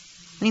longer.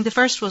 Meaning the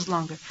first was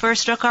longer.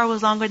 First rak'ah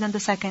was longer than the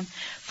second.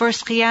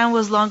 First qiyam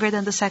was longer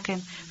than the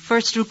second.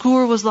 First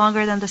rukur was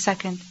longer than the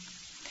second.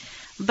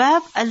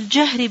 Bab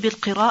al-jahri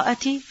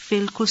bil-qira'ati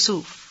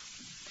fil-kusuf.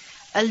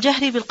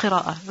 Al-jahri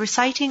bil-qira'ah.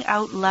 Reciting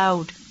out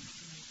loud.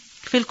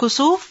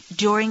 Fil-kusuf,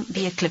 during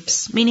the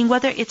eclipse. Meaning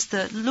whether it's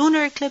the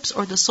lunar eclipse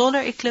or the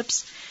solar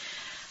eclipse,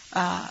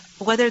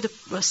 whether the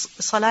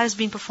salah is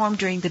being performed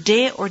during the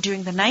day or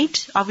during the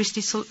night.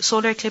 Obviously,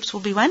 solar eclipse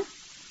will be when?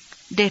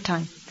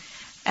 Daytime.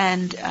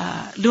 And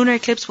lunar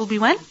eclipse will be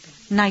when?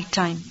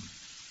 Nighttime.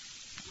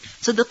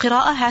 So the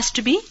qira'ah has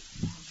to be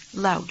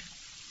loud.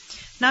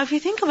 Now if you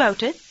think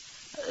about it,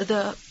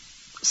 the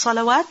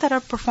salawat that are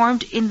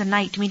performed in the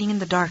night, meaning in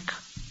the dark,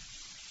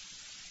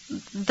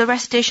 the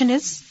recitation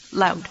is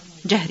loud,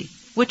 jahri.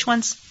 Which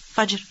ones?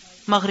 Fajr,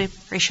 Maghrib,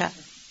 Isha.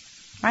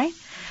 Right?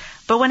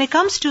 But when it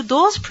comes to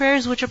those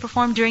prayers which are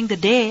performed during the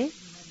day,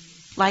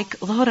 like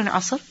Dhuhr and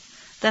Asr,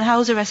 then how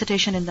is the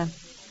recitation in them?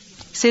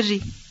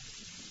 Sirri.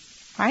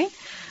 Right?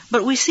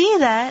 But we see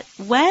that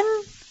when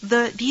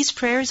these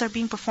prayers are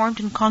being performed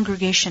in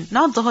congregation,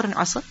 not Dhuhr and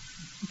Asr,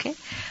 okay,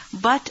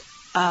 but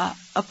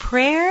a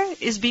prayer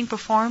is being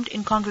performed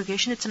in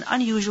congregation, it's an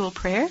unusual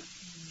prayer,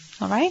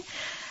 alright,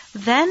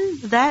 then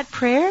that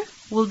prayer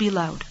will be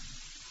loud.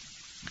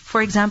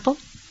 For example,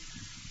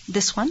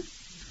 this one.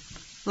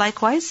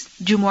 Likewise,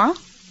 Jumu'ah,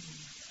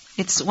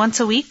 it's once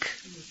a week,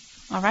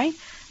 alright.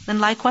 Then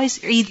likewise,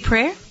 Eid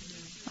prayer,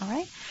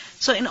 alright.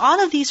 So in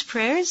all of these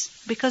prayers,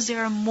 because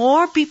there are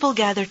more people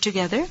gathered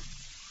together,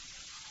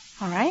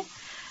 alright,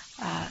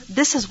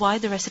 this is why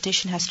the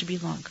recitation has to be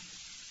long.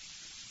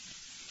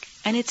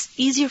 And it's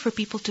easier for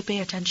people to pay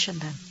attention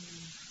then.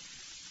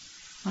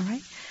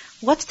 Alright?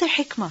 What's the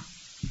hikmah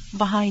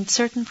behind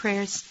certain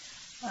prayers,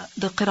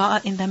 the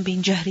qira'ah in them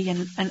being jahri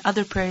and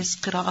other prayers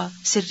qira'ah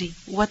sirri?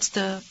 What's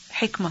the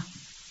hikmah?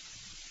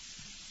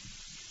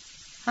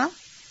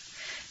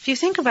 If you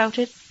think about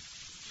it,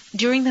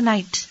 during the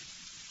night,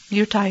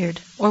 you're tired.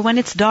 Or when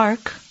it's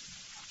dark,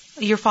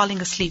 you're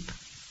falling asleep.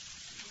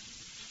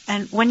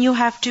 And when you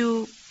have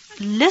to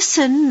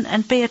listen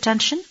and pay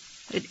attention,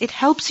 it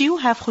helps you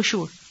have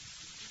khushu'.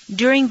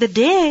 During the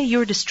day,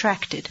 you're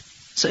distracted.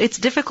 So it's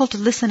difficult to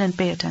listen and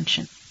pay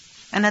attention.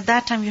 And at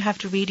that time, you have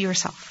to read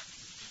yourself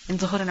in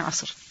Zuhur and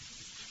Asr.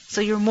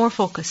 So you're more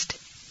focused.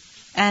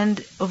 And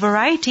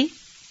variety,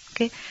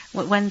 okay,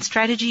 when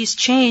strategy is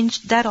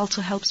changed, that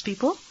also helps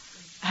people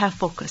have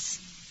focus.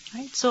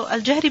 Right? So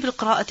الجهر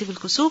بالقراءة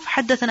بالكسوف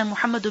حدثنا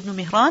محمد بن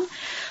مهران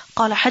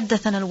قال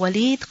حدثنا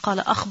الوليد قال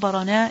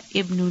أخبرنا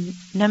ابن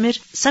نمر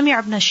سمع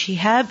ابن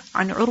شهاب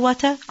عن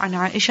عروة عن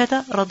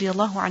عائشة رضي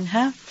الله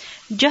عنها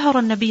جهر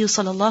النبي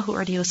صلى الله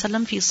عليه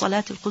وسلم في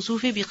صلاة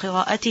الكسوف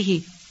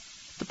بقراءته.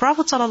 The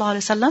Prophet صلى الله عليه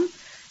وسلم,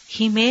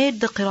 he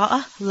made the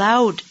qira'ah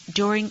loud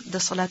during the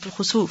صلاة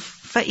الكسوف.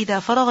 فإذا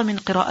فرغ من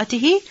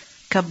قراءته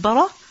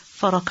كبر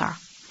فركع.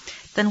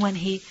 Then when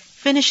he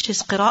finished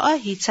his qira'ah,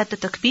 he said the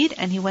takbir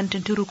and he went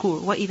into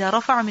ruku'. وَإِذَا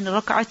رَفَعَ مِنْ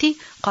الرَّكْعَةِ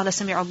قَالَ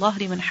سَمِعَ اللَّهُ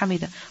لِمَنْ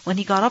حَمِدَ. When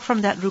he got up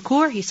from that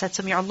ruku', he said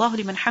سَمِعَ اللَّهُ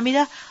لِمَنْ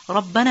حَمِدَ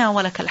رَبَّنَا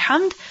وَلَكَ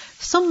الْحَمْدِ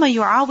ثُمَّ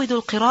يُعَاوِدُ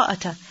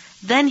الْقِرَاءَةَ.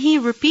 Then he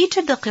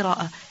repeated the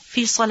qira'ah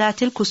في صلاة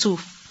الكسوف,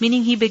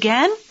 meaning he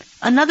began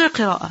another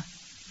qira'ah.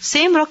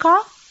 Same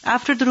rak'ah,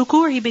 after the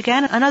ruku' he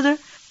began another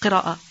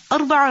qira'ah.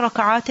 4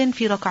 ركعات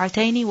في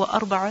ركعتين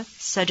و4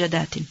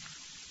 سجدات.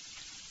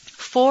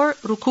 4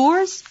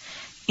 ruku'as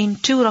in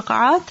 2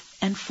 rak'at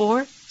and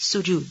 4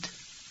 sujud.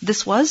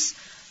 This was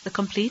the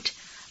complete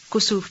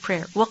kusuf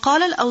prayer.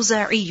 وقال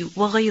الأوزاعي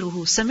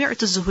وغيره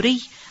سمعت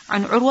الزهري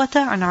عن عروة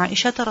عن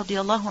عائشة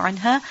رضي الله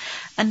عنها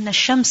أن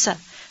الشمس,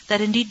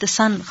 that indeed the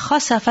sun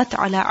خسفت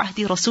على عهد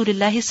رسول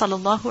الله صلى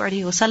الله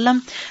عليه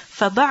وسلم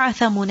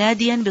فبعث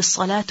مناديا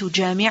بالصلاة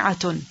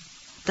جامعة.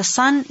 The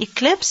sun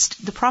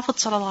eclipsed, the Prophet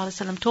صلى الله عليه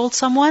وسلم told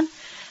someone,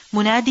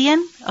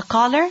 munadiyan, a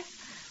caller,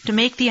 to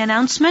make the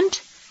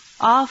announcement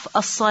of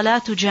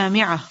الصلاة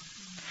جامعة.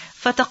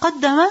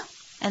 فتقدم,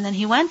 and then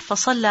he went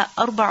فصلى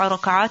 4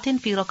 ركعات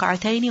في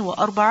ركعتين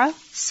و4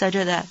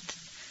 سجدات.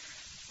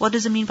 What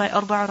does it mean by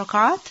 4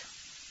 ركعات?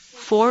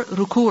 4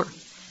 ruku'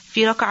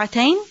 في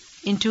ركعتين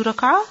in 2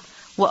 rak'ah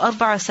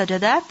و4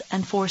 سجدات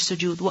and 4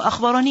 sujud.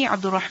 وأخبرني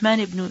عبد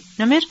الرحمن بن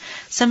نمر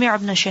سمع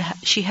ابن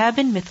شهاب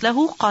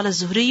مثله قال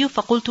الزهري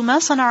فقلت ما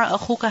صنع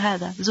أخوك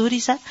هذا.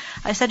 Zuhri said,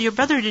 I said, your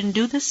brother didn't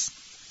do this.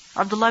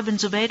 Abdullah bin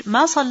Zubayr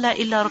ما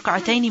صلى إلا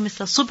ركعتين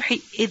مثل الصبح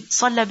إذ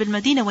صلى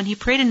بالمدينة. When he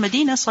prayed in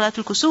Medina, صلاة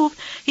الكسوف,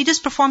 he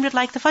just performed it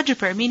like the Fajr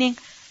prayer, meaning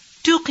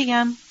 2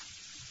 qiyam,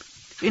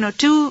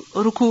 2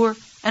 ruku'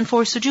 and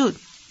 4 sujud.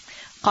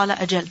 قال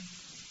أجل.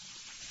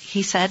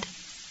 He said,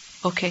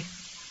 okay,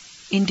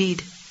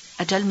 indeed.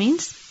 Ajal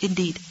means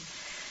indeed.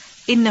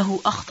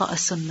 إنه أخطأ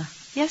السنة.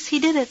 Yes, he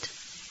did it.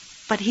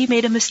 But he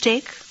made a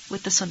mistake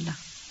with the sunnah.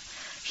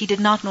 He did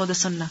not know the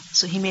sunnah,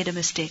 so he made a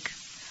mistake.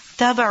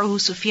 تابعه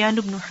سفيان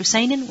بن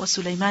حسين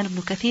وسليمان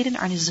بن كثير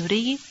عن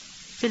الزهري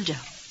في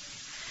الجهر.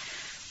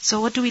 So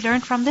what do we learn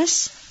from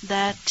this?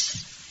 That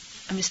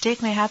a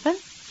mistake may happen,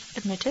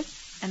 admit it,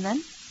 and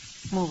then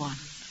move on.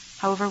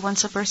 However,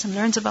 once a person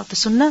learns about the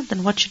sunnah,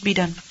 then what should be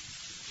done?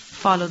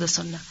 Follow the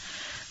sunnah.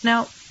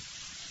 Now,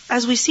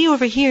 as we see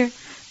over here,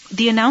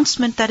 the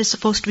announcement that is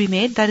supposed to be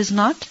made, that is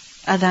not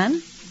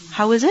adhan.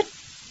 How is it?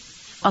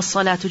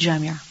 As-salatu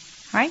jami'ah.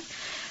 Right?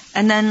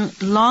 And then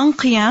long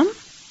qiyam.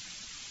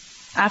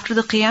 After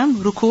the qiyam,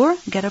 ruku',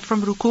 get up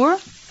from ruku'.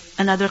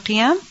 Another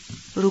qiyam,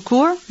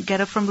 ruku', get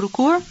up from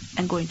ruku',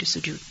 and go into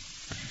sujood.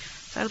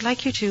 So I would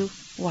like you to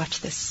watch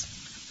this.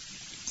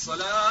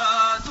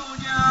 Salatu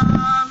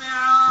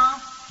jami'ah.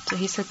 So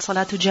he said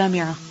salatu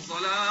jami'ah.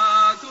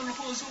 Salatul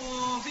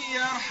khusufi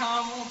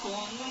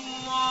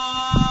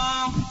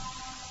yarhamukumullah.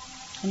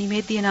 And he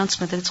made the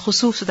announcement that it's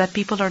khusuf so that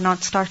people are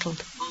not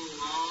startled.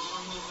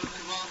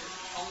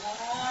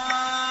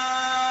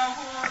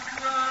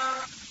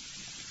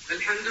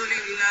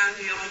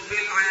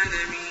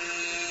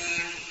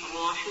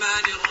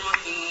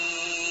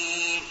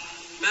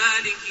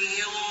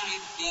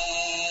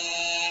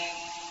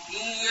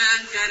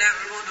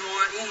 نعبد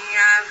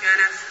وإياك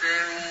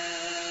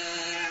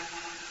نستعين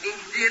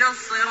اهدنا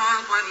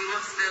الصراط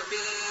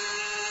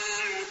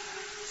المستقيم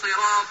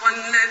صراط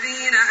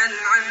الذين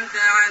أنعمت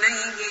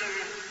عليهم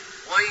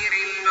غير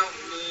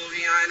المغضوب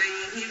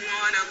عليهم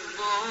ولا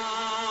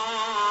الضالين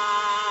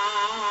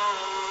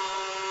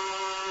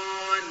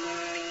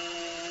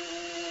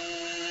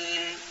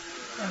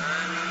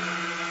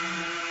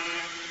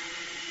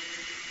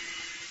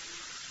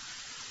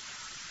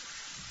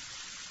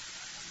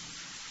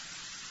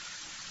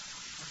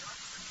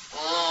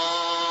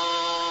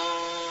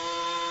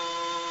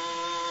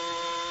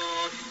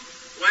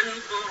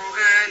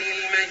والقرآن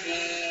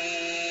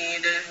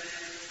المجيد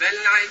بل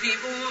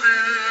عجبوا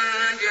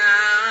أن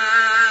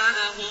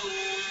جاءهم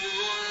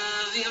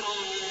منذر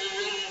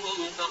منهم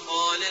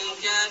فقال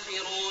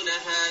الكافرون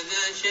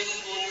هذا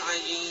شيء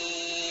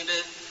عجيب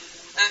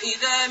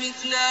أإذا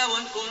متنا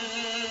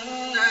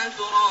وكنا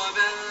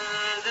ترابا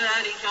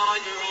ذلك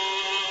رجع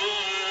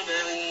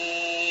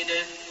بعيد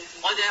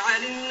قد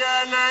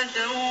علمنا ما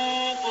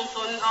تنقص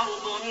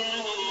الأرض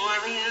منهم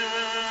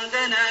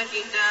وعندنا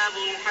كتاب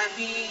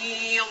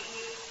حفيظ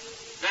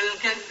بل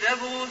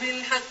كذبوا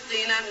بالحق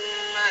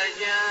لما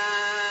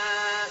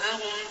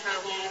جاءهم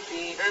فهم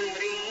في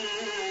أمر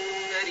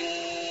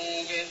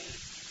مريج.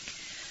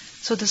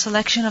 So the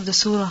selection of the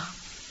surah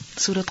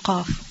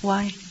Qaf,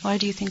 why? Why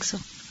do you think so?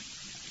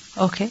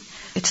 Okay,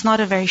 it's not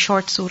a very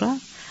short surah,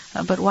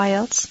 but why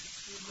else?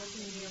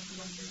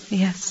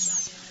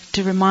 Yes,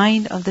 to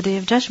remind of the Day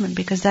of Judgment,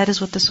 because that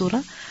is what the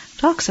surah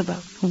talks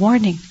about,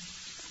 warning.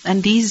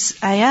 And these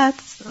ayat,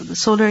 the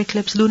solar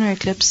eclipse, lunar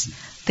eclipse,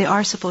 they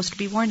are supposed to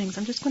be warnings.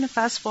 I'm just going to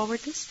fast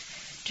forward this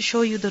to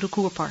show you the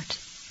ruku part.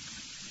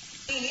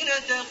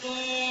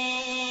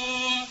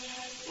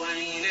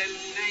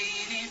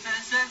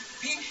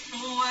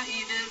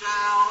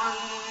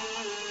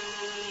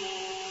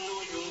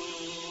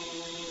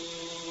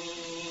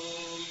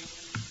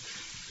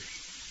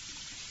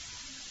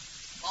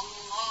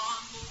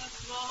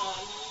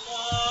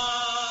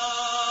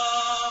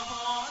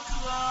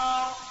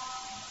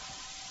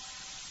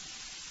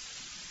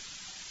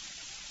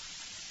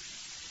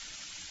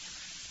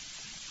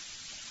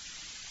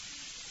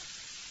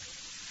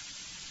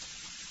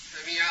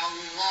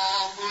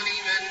 الله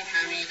لمن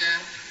حمده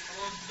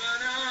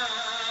ربنا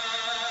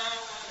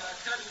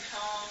ولك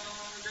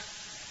الحمد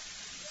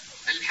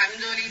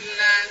الحمد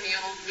لله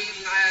رب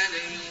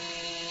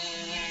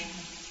العالمين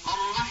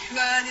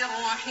الرحمن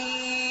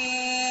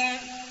الرحيم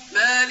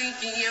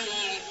مالك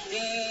يوم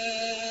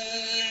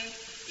الدين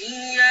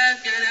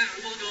إياك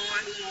نعبد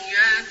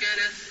وإياك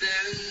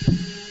نستعين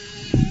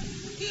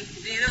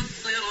اهدنا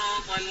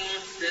الصراط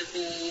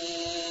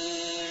المستقيم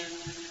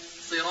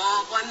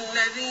صراط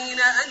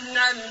الذين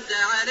أنعمت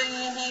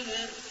عليهم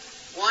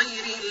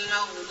غير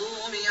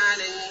المغضوب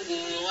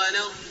عليهم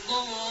ولا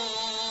الضالين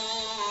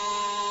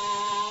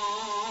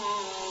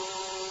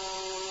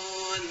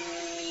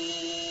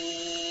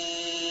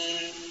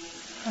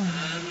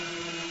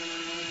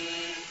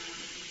آمين.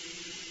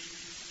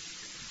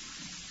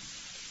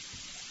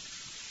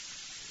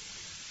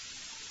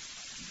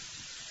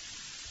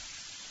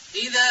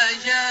 إذا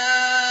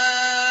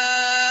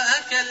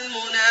جاءك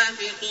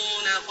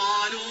المنافقون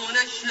قالوا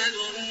نشهد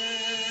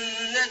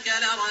إنك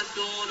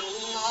لرسول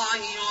الله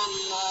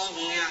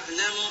والله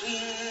يعلم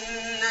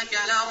إنك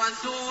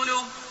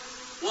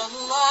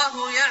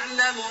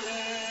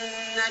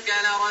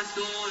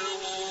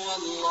لرسوله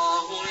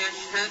والله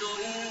يشهد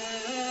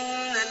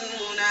إن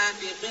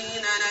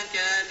المنافقين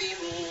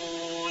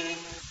لكاذبون.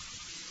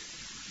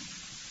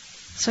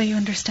 So you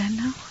understand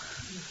now?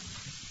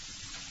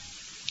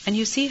 And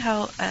you see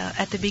how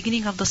at the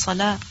beginning of the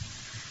salah,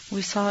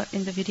 we saw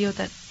in the video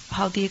that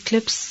how the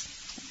eclipse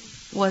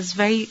was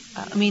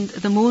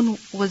the moon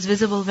was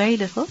visible very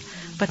little,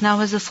 but now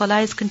as the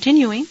salah is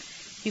continuing,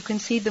 you can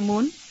see the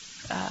moon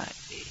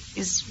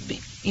it's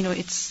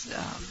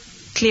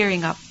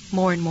clearing up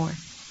more and more.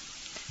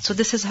 So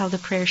this is how the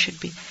prayer should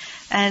be.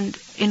 And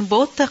in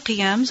both the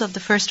qiyams of the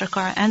first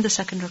rak'ah and the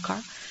second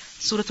rak'ah,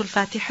 Surah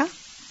Al-Fatiha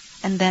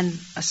and then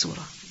a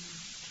surah.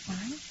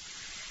 Alright?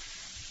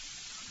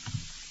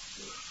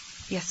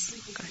 Yes,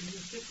 go ahead.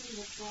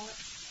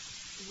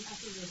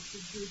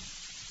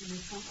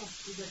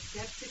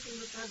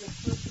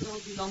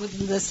 Longer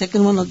than the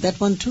second one or that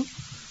one too?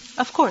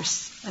 Of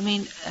course.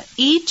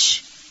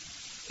 Each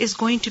is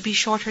going to be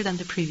shorter than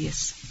the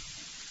previous.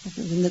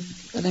 Okay,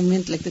 I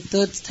meant like the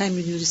third time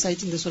when you're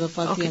reciting the Surah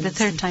Fatiha. Okay, the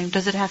third time.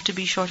 Does it have to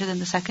be shorter than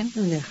the second?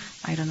 Yeah.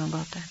 I don't know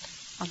about that.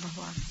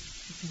 Allahu A'lam.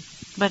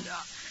 But,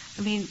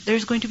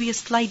 there's going to be a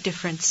slight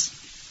difference.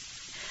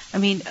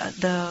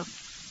 The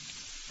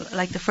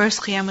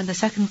first qiyam and the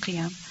second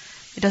qiyam,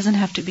 it doesn't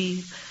have to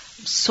be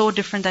so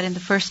different that in the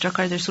first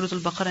rak'ah there's Surah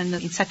Al-Baqarah and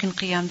in the second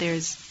qiyam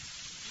there's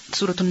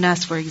Surah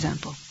An-Nas, for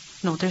example.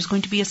 No, there's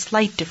going to be a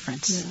slight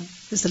difference. Yeah,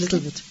 just a little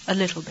bit. A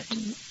little bit.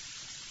 Mm-hmm.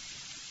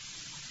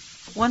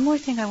 One more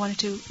thing I wanted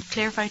to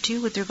clarify to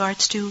you with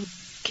regards to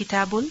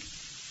Kitabul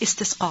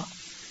Istisqa,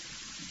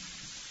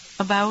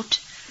 about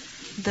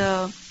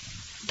the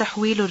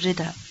Tahweel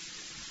al-Rida.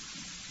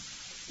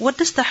 What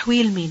does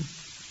Tahweel mean?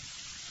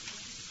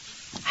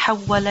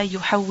 Hawwala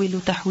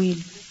yuhawwilu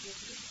tahweel.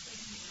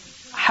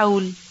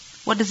 Hawl.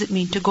 What does it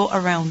mean? To go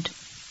around.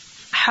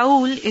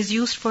 Hawl is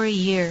used for a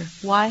year.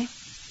 Why?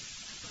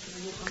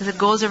 Because it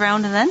goes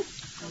around and then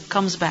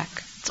comes back.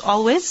 It's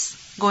always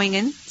going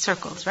in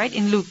circles, right?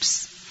 In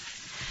loops.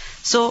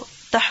 So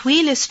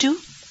tahweel is to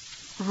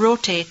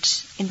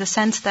rotate in the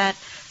sense that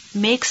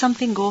make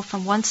something go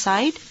from one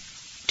side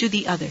to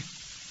the other.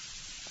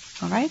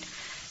 Alright?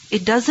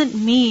 It doesn't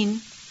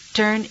mean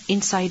turn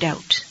inside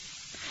out.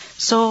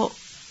 So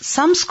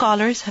some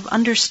scholars have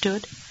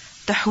understood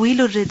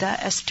tahweelur rida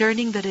as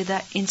turning the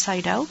rida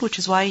inside out, which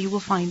is why you will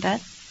find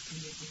that.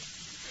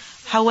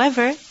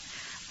 However,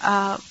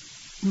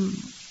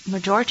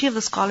 majority of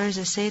the scholars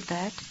have said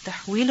that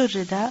tahweelur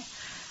rida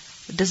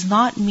does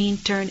not mean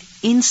turn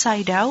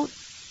inside out.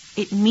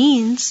 It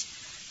means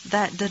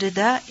that the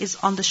rida is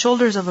on the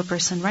shoulders of a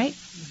person, right?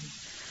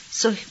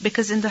 So,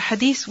 because in the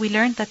hadith we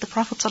learned that the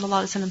Prophet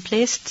ﷺ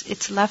placed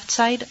its left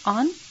side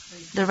on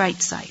the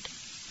right side.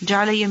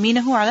 جَعَلَ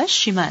يَمِينَهُ عَلَى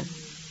الشِّمَالِ.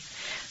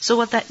 So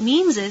what that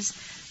means is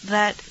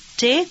that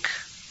take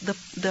the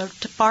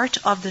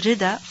part of the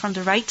rida from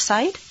the right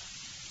side,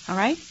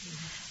 alright?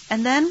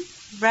 And then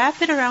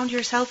wrap it around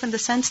yourself in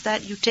the sense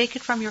that you take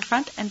it from your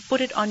front and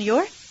put it on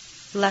your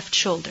left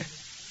shoulder.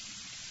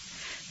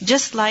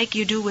 Just like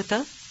you do with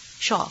a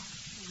shawl.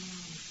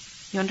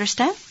 You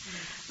understand?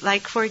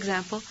 Like, for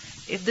example,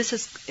 if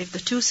the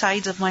two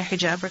sides of my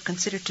hijab are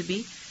considered to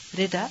be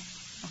rida,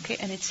 okay,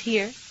 and it's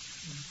here,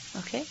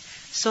 okay,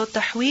 so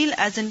tahweel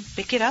as in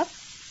pick it up,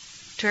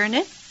 turn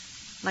it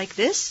like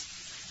this,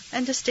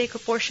 and just take a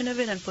portion of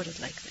it and put it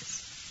like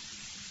this.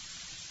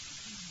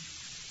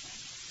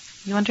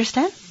 You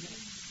understand?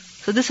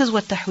 So this is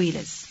what tahweel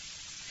is.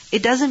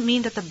 It doesn't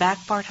mean that the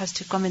back part has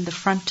to come in the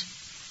front.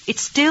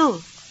 It's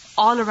still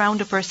all around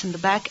a person, the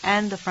back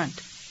and the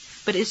front.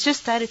 But it's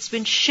just that it's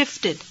been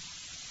shifted.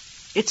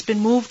 It's been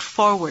moved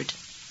forward.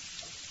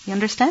 You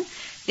understand?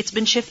 It's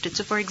been shifted.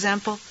 So for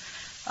example,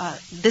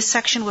 this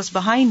section was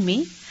behind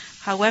me.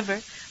 However,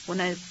 when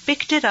I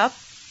picked it up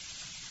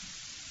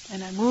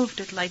and I moved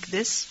it like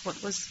this,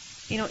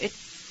 it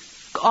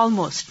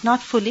almost,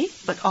 not fully,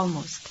 but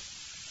almost.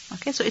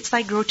 Okay, so it's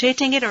like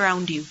rotating it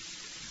around you.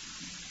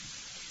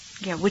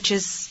 Yeah, which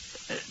is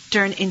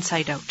turn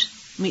inside out.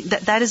 I mean,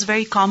 that is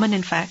very common,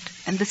 in fact,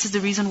 and this is the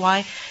reason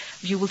why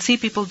you will see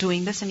people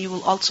doing this, and you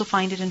will also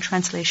find it in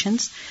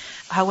translations.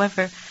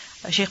 However,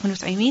 Shaykh Ibn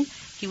Uthaymeen,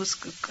 he was,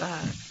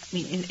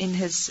 in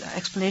his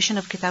explanation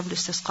of Kitab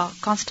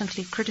al-Istisqa,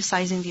 constantly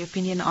criticizing the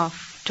opinion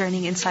of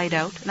turning inside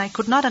out, and I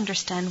could not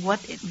understand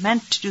what it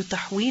meant to do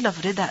tahweel of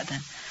rida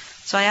then.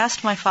 So I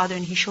asked my father,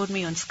 and he showed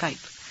me on Skype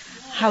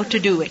how to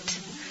do it.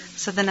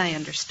 So then I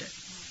understood.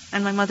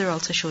 And my mother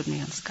also showed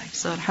me on Skype.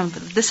 So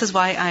alhamdulillah, this is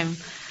why I'm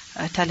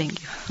telling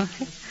you.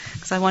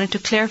 Because I wanted to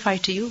clarify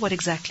to you what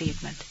exactly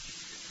it meant.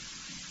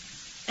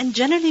 And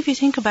generally, if you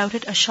think about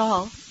it, a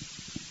shawl,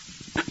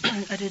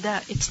 a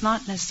rida, it's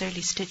not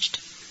necessarily stitched.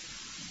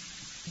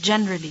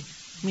 Generally.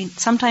 I mean,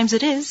 sometimes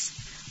it is,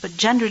 but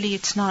generally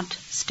it's not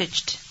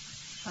stitched.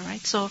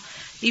 Alright? So,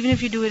 even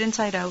if you do it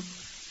inside out,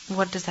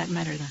 what does that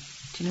matter then?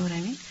 Do you know what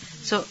I mean?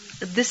 So,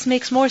 this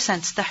makes more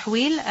sense.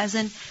 Tahweel, as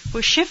in,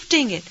 we're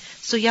shifting it.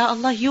 So, Ya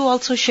Allah, you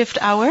also shift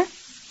our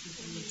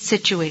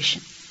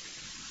situation.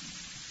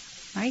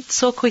 Right?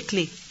 So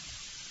quickly.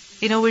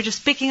 We're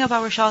just picking up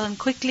our shawl and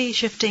quickly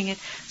shifting it.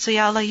 So,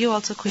 Ya Allah, you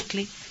also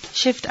quickly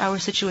shift our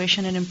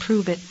situation and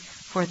improve it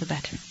for the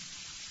better.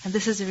 And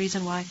this is the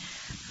reason why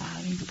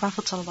the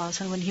Prophet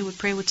ﷺ, when he would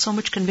pray with so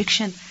much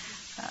conviction,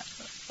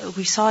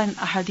 we saw in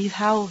a hadith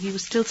how he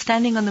was still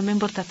standing on the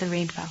mimbar that the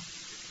rain fell.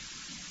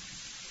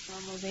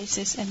 Normal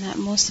basis, and that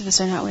most of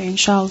us are not wearing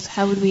shawls.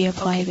 How would we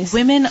apply this?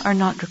 Women are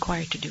not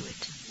required to do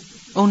it.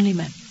 Only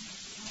men.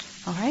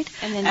 Alright?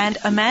 And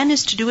a man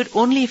is to do it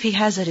only if he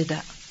has a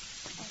rida.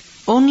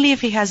 Only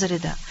if he has a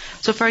rida.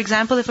 So for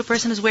example, if a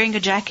person is wearing a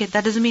jacket,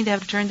 that doesn't mean they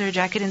have to turn their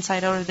jacket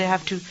inside out or they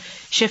have to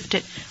shift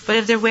it. But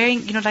if they're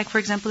wearing, like for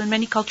example, in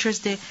many cultures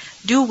they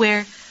do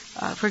wear,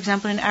 for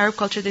example in Arab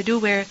culture, they do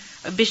wear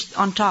a bish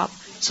on top.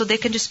 So they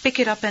can just pick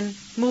it up and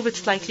move it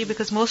slightly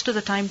because most of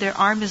the time their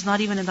arm is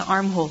not even in the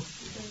armhole.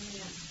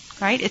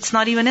 Right? It's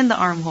not even in the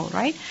armhole,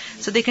 right?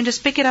 So they can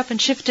just pick it up and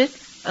shift it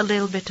a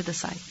little bit to the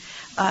side.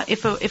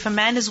 If a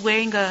man is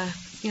wearing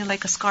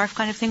like a scarf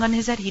kind of thing on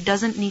his head, he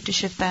doesn't need to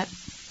shift that.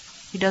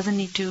 He doesn't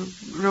need to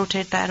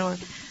rotate that or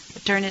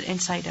turn it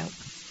inside out.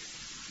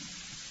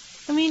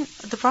 I mean,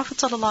 the Prophet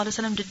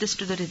ﷺ did this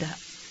to the rida.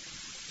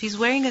 If he's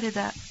wearing a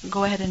rida,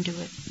 go ahead and do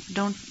it.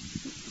 Don't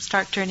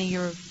start turning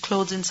your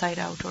clothes inside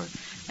out or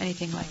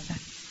anything like that.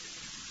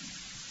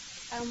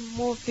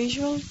 More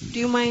visual. Do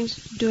you mind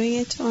doing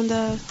it on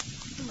the...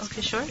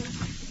 Okay, sure.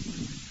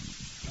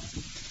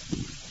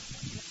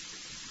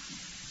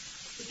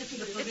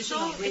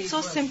 It's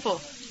so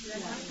simple.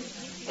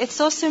 It's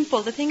so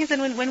simple. The thing is that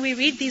when we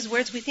read these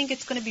words, we think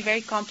it's going to be very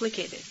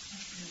complicated.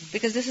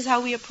 Because this is how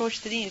we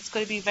approach the deen. It's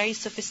going to be very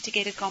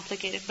sophisticated,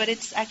 complicated. But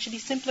it's actually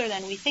simpler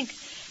than we think.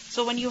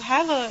 So when you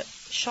have a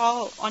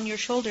shawl on your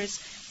shoulders,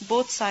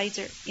 both sides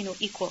are,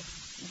 equal.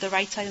 The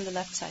right side and the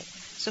left side.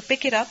 So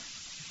pick it up.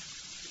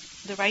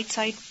 The right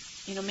side,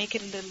 make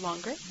it a little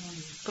longer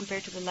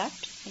compared to the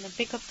left. And then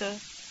pick up the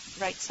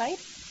right side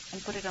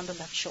and put it on the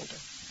left shoulder.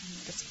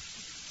 This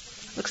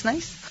looks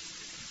nice?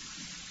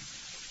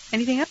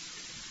 Anything else?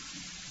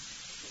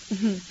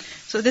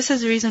 So this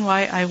is the reason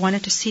why I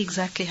wanted to see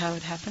exactly how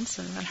it happens.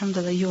 So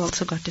alhamdulillah, you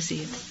also got to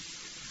see it.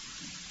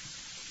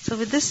 So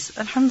with this,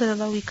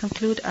 alhamdulillah, we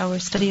conclude our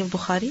study of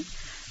Bukhari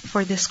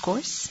for this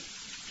course.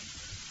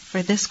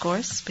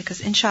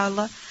 Because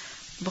inshallah,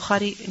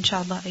 Bukhari,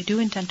 inshallah, I do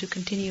intend to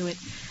continue it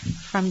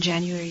from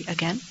January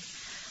again.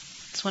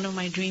 It's one of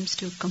my dreams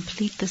to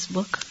complete this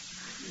book,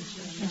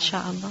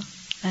 inshallah.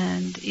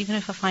 And even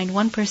if I find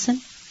one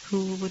person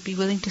who would be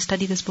willing to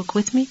study this book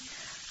with me,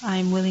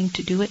 I'm willing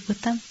to do it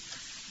with them,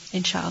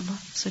 inshallah.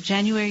 So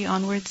January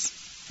onwards,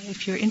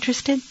 if you're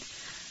interested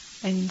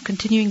in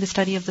continuing the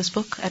study of this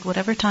book at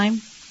whatever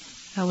time,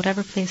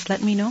 whatever place,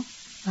 let me know.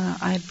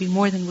 I'd be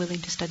more than willing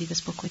to study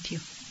this book with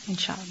you,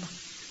 inshallah.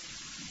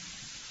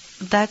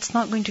 That's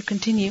not going to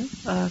continue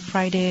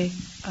Friday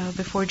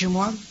before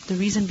Jumu'ah. The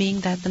reason being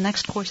that the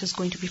next course is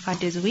going to be 5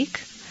 days a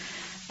week.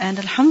 And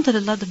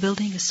alhamdulillah, the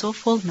building is so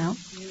full now,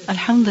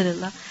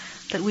 alhamdulillah,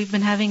 that we've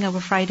been having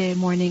our Friday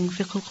morning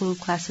fiqh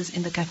al-qulub classes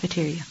in the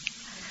cafeteria.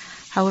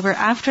 However,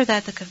 after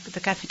that, the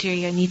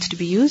cafeteria needs to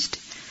be used.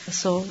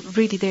 So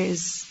really there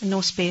is no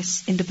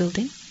space in the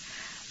building.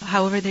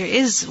 However, there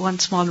is one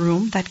small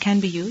room that can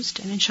be used.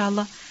 And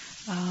inshallah,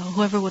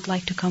 whoever would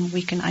like to come,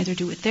 we can either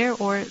do it there,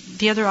 or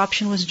the other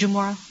option was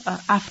Jumu'ah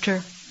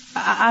after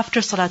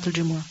Salatul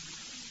Jumu'ah.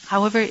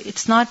 However,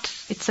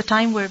 it's a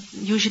time where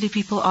usually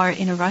people are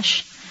in a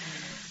rush,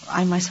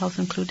 I myself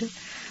included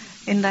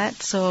in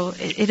that, so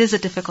it is a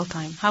difficult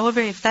time. However,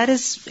 if that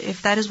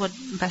is what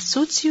best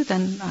suits you,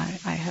 then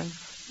I have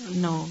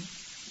no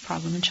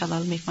problem. Inshallah,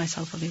 I'll make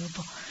myself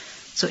available.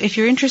 So if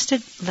you're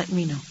interested, let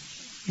me know,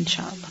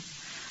 inshallah.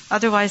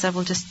 Otherwise, I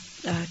will just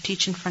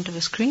teach in front of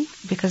a screen,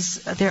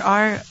 because there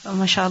are,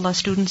 mashallah,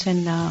 students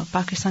in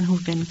Pakistan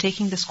who've been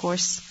taking this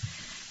course,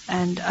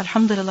 and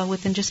alhamdulillah,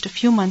 within just a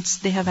few months,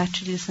 they have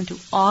actually listened to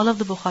all of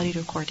the Bukhari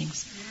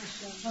recordings,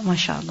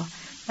 mashallah.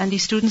 And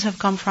these students have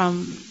come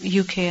from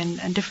UK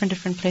and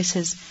different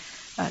places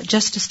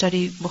just to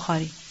study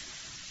Bukhari.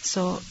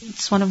 So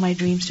it's one of my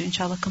dreams to,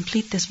 inshallah,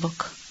 complete this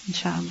book,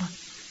 inshallah.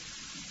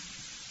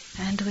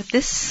 And with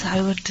this,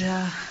 I would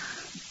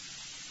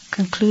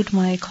conclude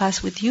my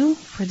class with you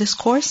for this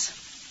course.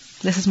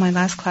 This is my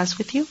last class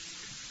with you,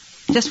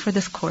 just for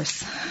this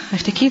course. I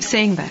have to keep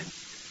saying that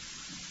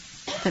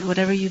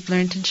whatever you've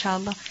learned,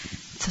 inshallah,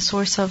 it's a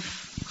source of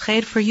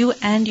khair for you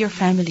and your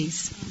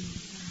families.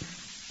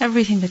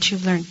 Everything that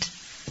you've learned.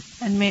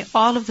 And may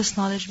all of this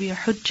knowledge be a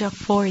hujjah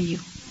for you.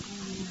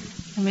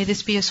 And may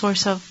this be a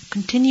source of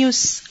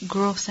continuous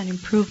growth and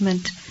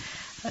improvement,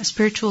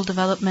 spiritual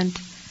development,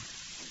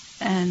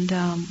 and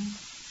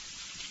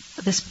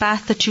this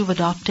path that you've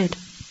adopted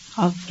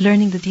of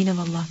learning the deen of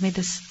Allah, may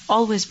this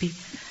always be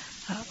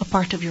a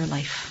part of your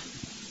life.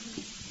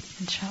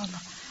 Inshallah.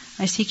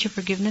 I seek your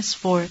forgiveness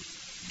for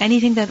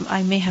anything that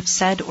I may have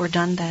said or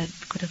done that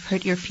could have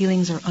hurt your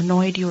feelings or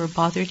annoyed you or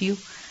bothered you.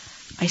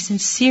 I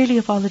sincerely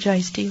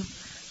apologize to you.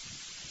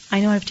 I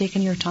know I've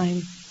taken your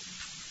time.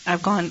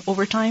 I've gone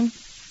over time.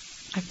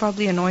 I've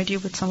probably annoyed you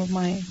with some of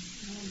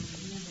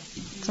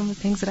the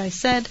things that I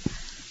said.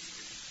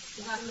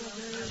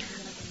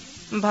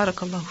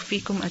 Barakallahu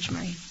feekum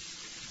ajma'in.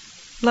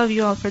 Love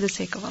you all for the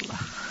sake of Allah.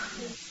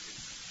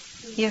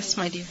 Yes,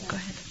 my dear, go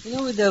ahead.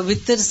 With the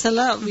Witr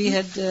Salah, you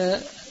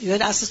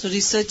had asked us to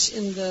research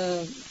in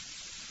the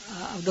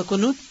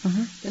Qunut.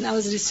 Then I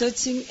was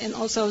researching, and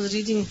also I was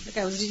reading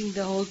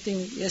the whole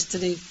thing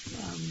yesterday,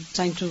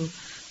 trying to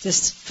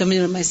just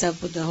familiar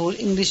myself with the whole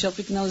English of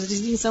it. And I was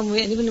reading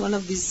somewhere, and even one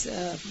of these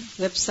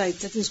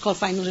websites, I think it's called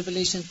Final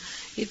Revelation,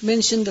 it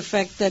mentioned the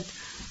fact that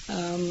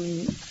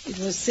it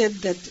was said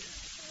that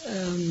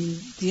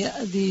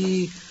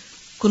the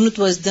Qunut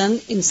was done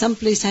in some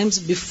times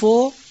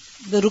before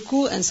the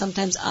ruku and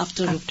sometimes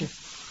after ruku.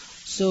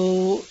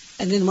 So,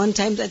 and then one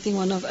time, I think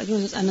it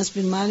was Anas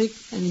bin Malik,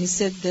 and he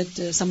said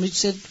that somebody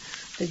said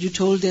that you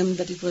told them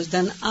that it was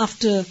done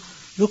after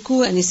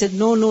ruku, and he said,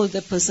 no,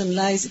 the person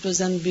lies, it was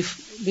done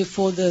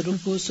before the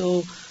ruku.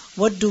 So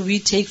what do we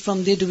take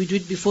from there? Do we do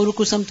it before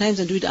ruku sometimes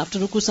and do it after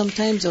ruku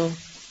sometimes, or?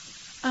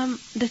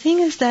 The thing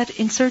is that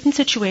in certain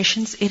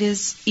situations, it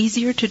is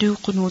easier to do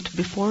qunut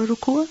before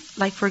ruku.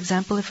 Like, for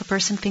example, if a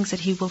person thinks that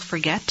he will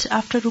forget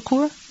after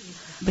ruku,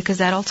 because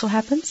that also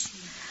happens.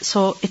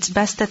 So it's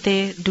best that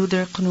they do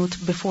their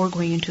qunut before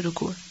going into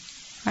ruku,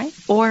 right?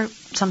 Or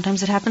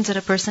sometimes it happens that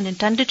a person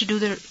intended to do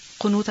their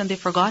qunut and they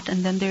forgot,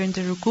 and then they're in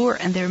the ruku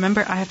and they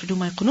remember, I have to do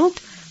my qunut.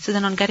 So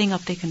then on getting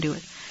up, they can do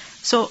it.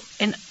 So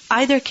in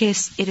either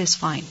case, it is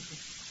fine.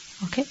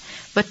 Okay?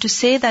 But to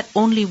say that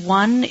only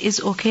one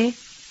is okay,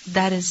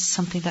 that is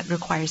something that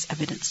requires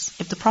evidence.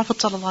 If the Prophet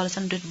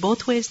ﷺ did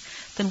both ways,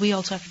 then we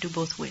also have to do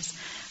both ways.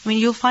 I mean,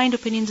 you'll find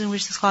opinions in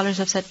which the scholars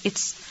have said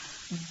it's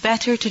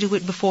better to do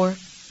it before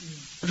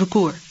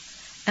ruku'.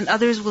 And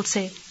others will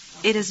say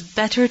it is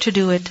better to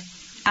do it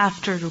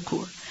after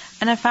ruku'.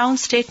 And I found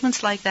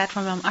statements like that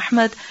from Imam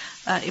Ahmad,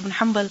 Ibn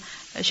Hanbal,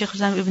 Shaykh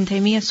Islam Ibn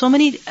Taymiyyah, so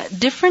many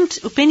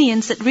different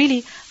opinions that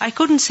really I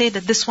couldn't say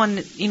that this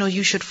one,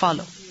 you should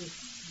follow.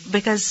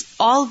 Because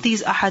all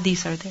these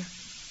ahadith are there.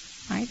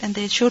 Right? And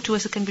they show to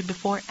us it can be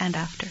before and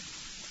after.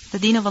 The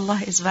deen of Allah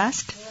is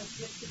vast.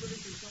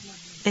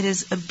 It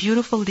is a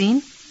beautiful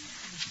deen.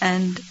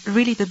 And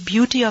really the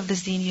beauty of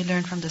this deen you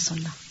learn from the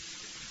sunnah.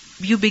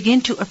 You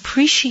begin to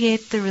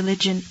appreciate the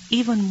religion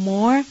even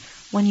more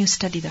when you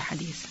study the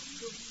hadith.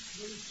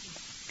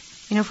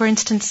 For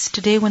instance,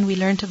 today when we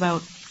learnt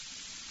about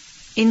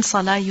in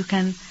salah you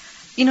can,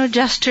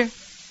 gesture,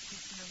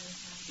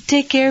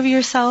 take care of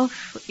yourself,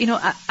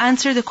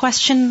 answer the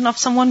question of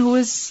someone who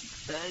is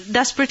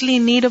desperately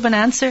in need of an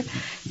answer.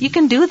 You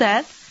can do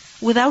that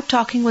without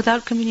talking,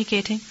 without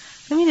communicating.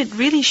 It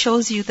really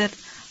shows you that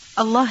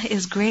Allah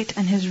is great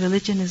and His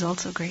religion is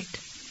also great.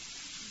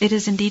 It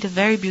is indeed a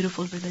very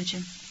beautiful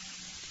religion.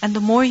 And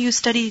the more you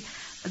study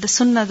the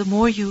sunnah, the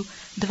more you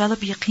develop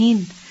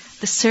yaqeen,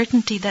 the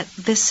certainty that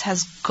this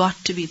has got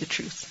to be the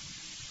truth.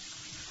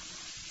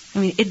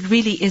 It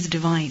really is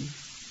divine.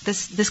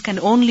 This can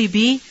only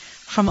be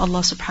from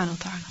Allah subhanahu wa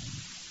ta'ala.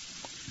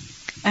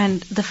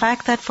 And the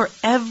fact that for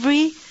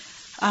every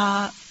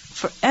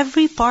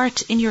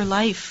part in your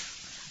life,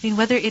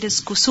 whether it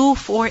is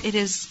kusuf or it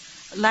is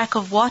lack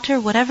of water,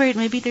 whatever it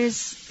may be,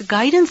 there's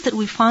guidance that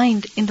we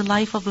find in the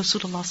life of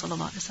Rasulullah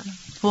sallallahu alaihi wasallam.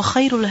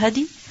 وَخَيْرُ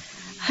الْهَدِي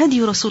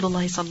هَدِي رَسُولُ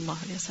اللَّهِ sallallahu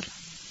alaihi wasallam.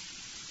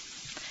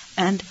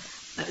 And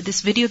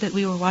this video that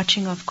we were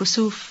watching of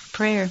kusuf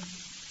prayer,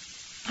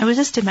 I was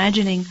just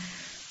imagining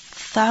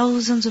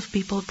thousands of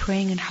people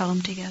praying in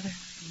haram together,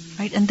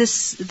 right? And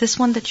this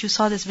one that you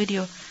saw, this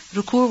video,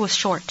 ruku' was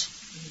short,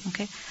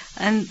 okay?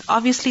 And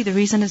obviously the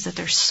reason is that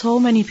there's so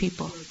many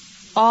people,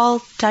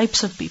 all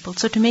types of people.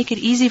 So to make it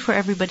easy for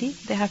everybody,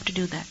 they have to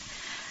do that.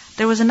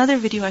 There was another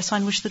video I saw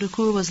in which the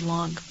ruku' was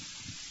long,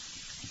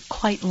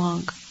 quite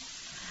long.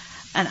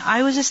 And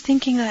I was just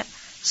thinking that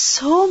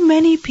so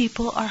many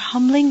people are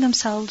humbling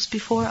themselves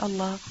before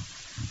Allah.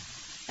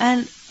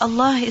 And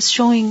Allah is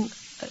showing,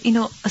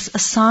 a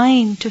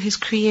sign to His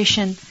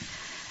creation.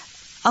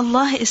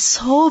 Allah is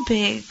so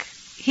big.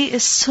 He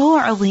is so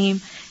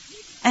alim.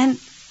 And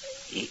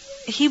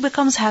He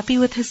becomes happy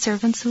with His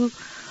servants who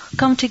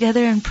come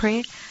together and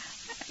pray.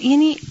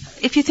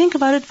 If you think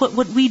about it,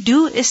 what we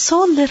do is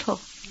so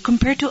little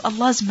compared to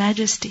Allah's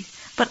majesty.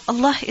 But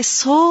Allah is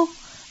so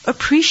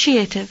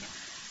appreciative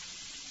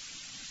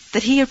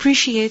that He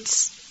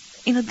appreciates,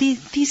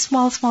 these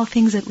small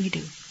things that we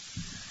do.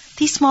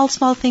 These small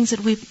things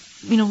that we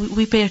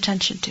pay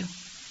attention to.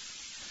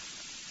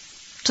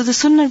 So the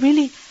sunnah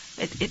really,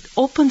 it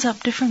opens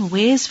up different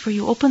ways for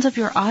you, opens up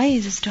your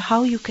eyes as to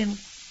how you can,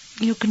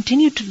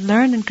 continue to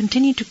learn and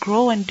continue to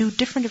grow and do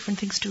different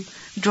things to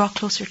draw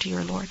closer to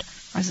your Lord,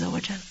 Azza wa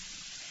Jal.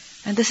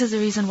 And this is the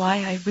reason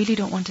why I really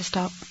don't want to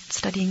stop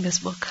studying this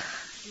book,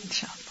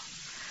 inshallah.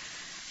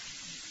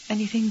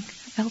 Anything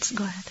else?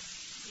 Go ahead.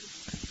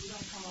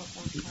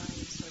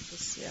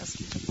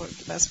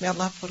 May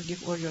Allah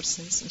forgive all your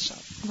sins,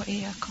 inshallah.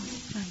 وإياكم.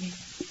 آمين.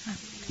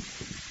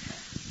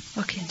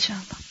 Okay,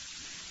 inshallah.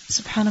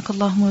 سبحانك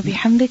اللهم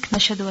وبحمدك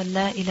نشهد أن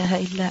لا إله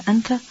إلا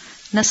أنت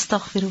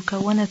نستغفرك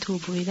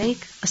ونتوب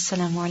إليك.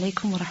 السلام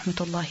عليكم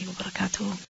ورحمة الله وبركاته.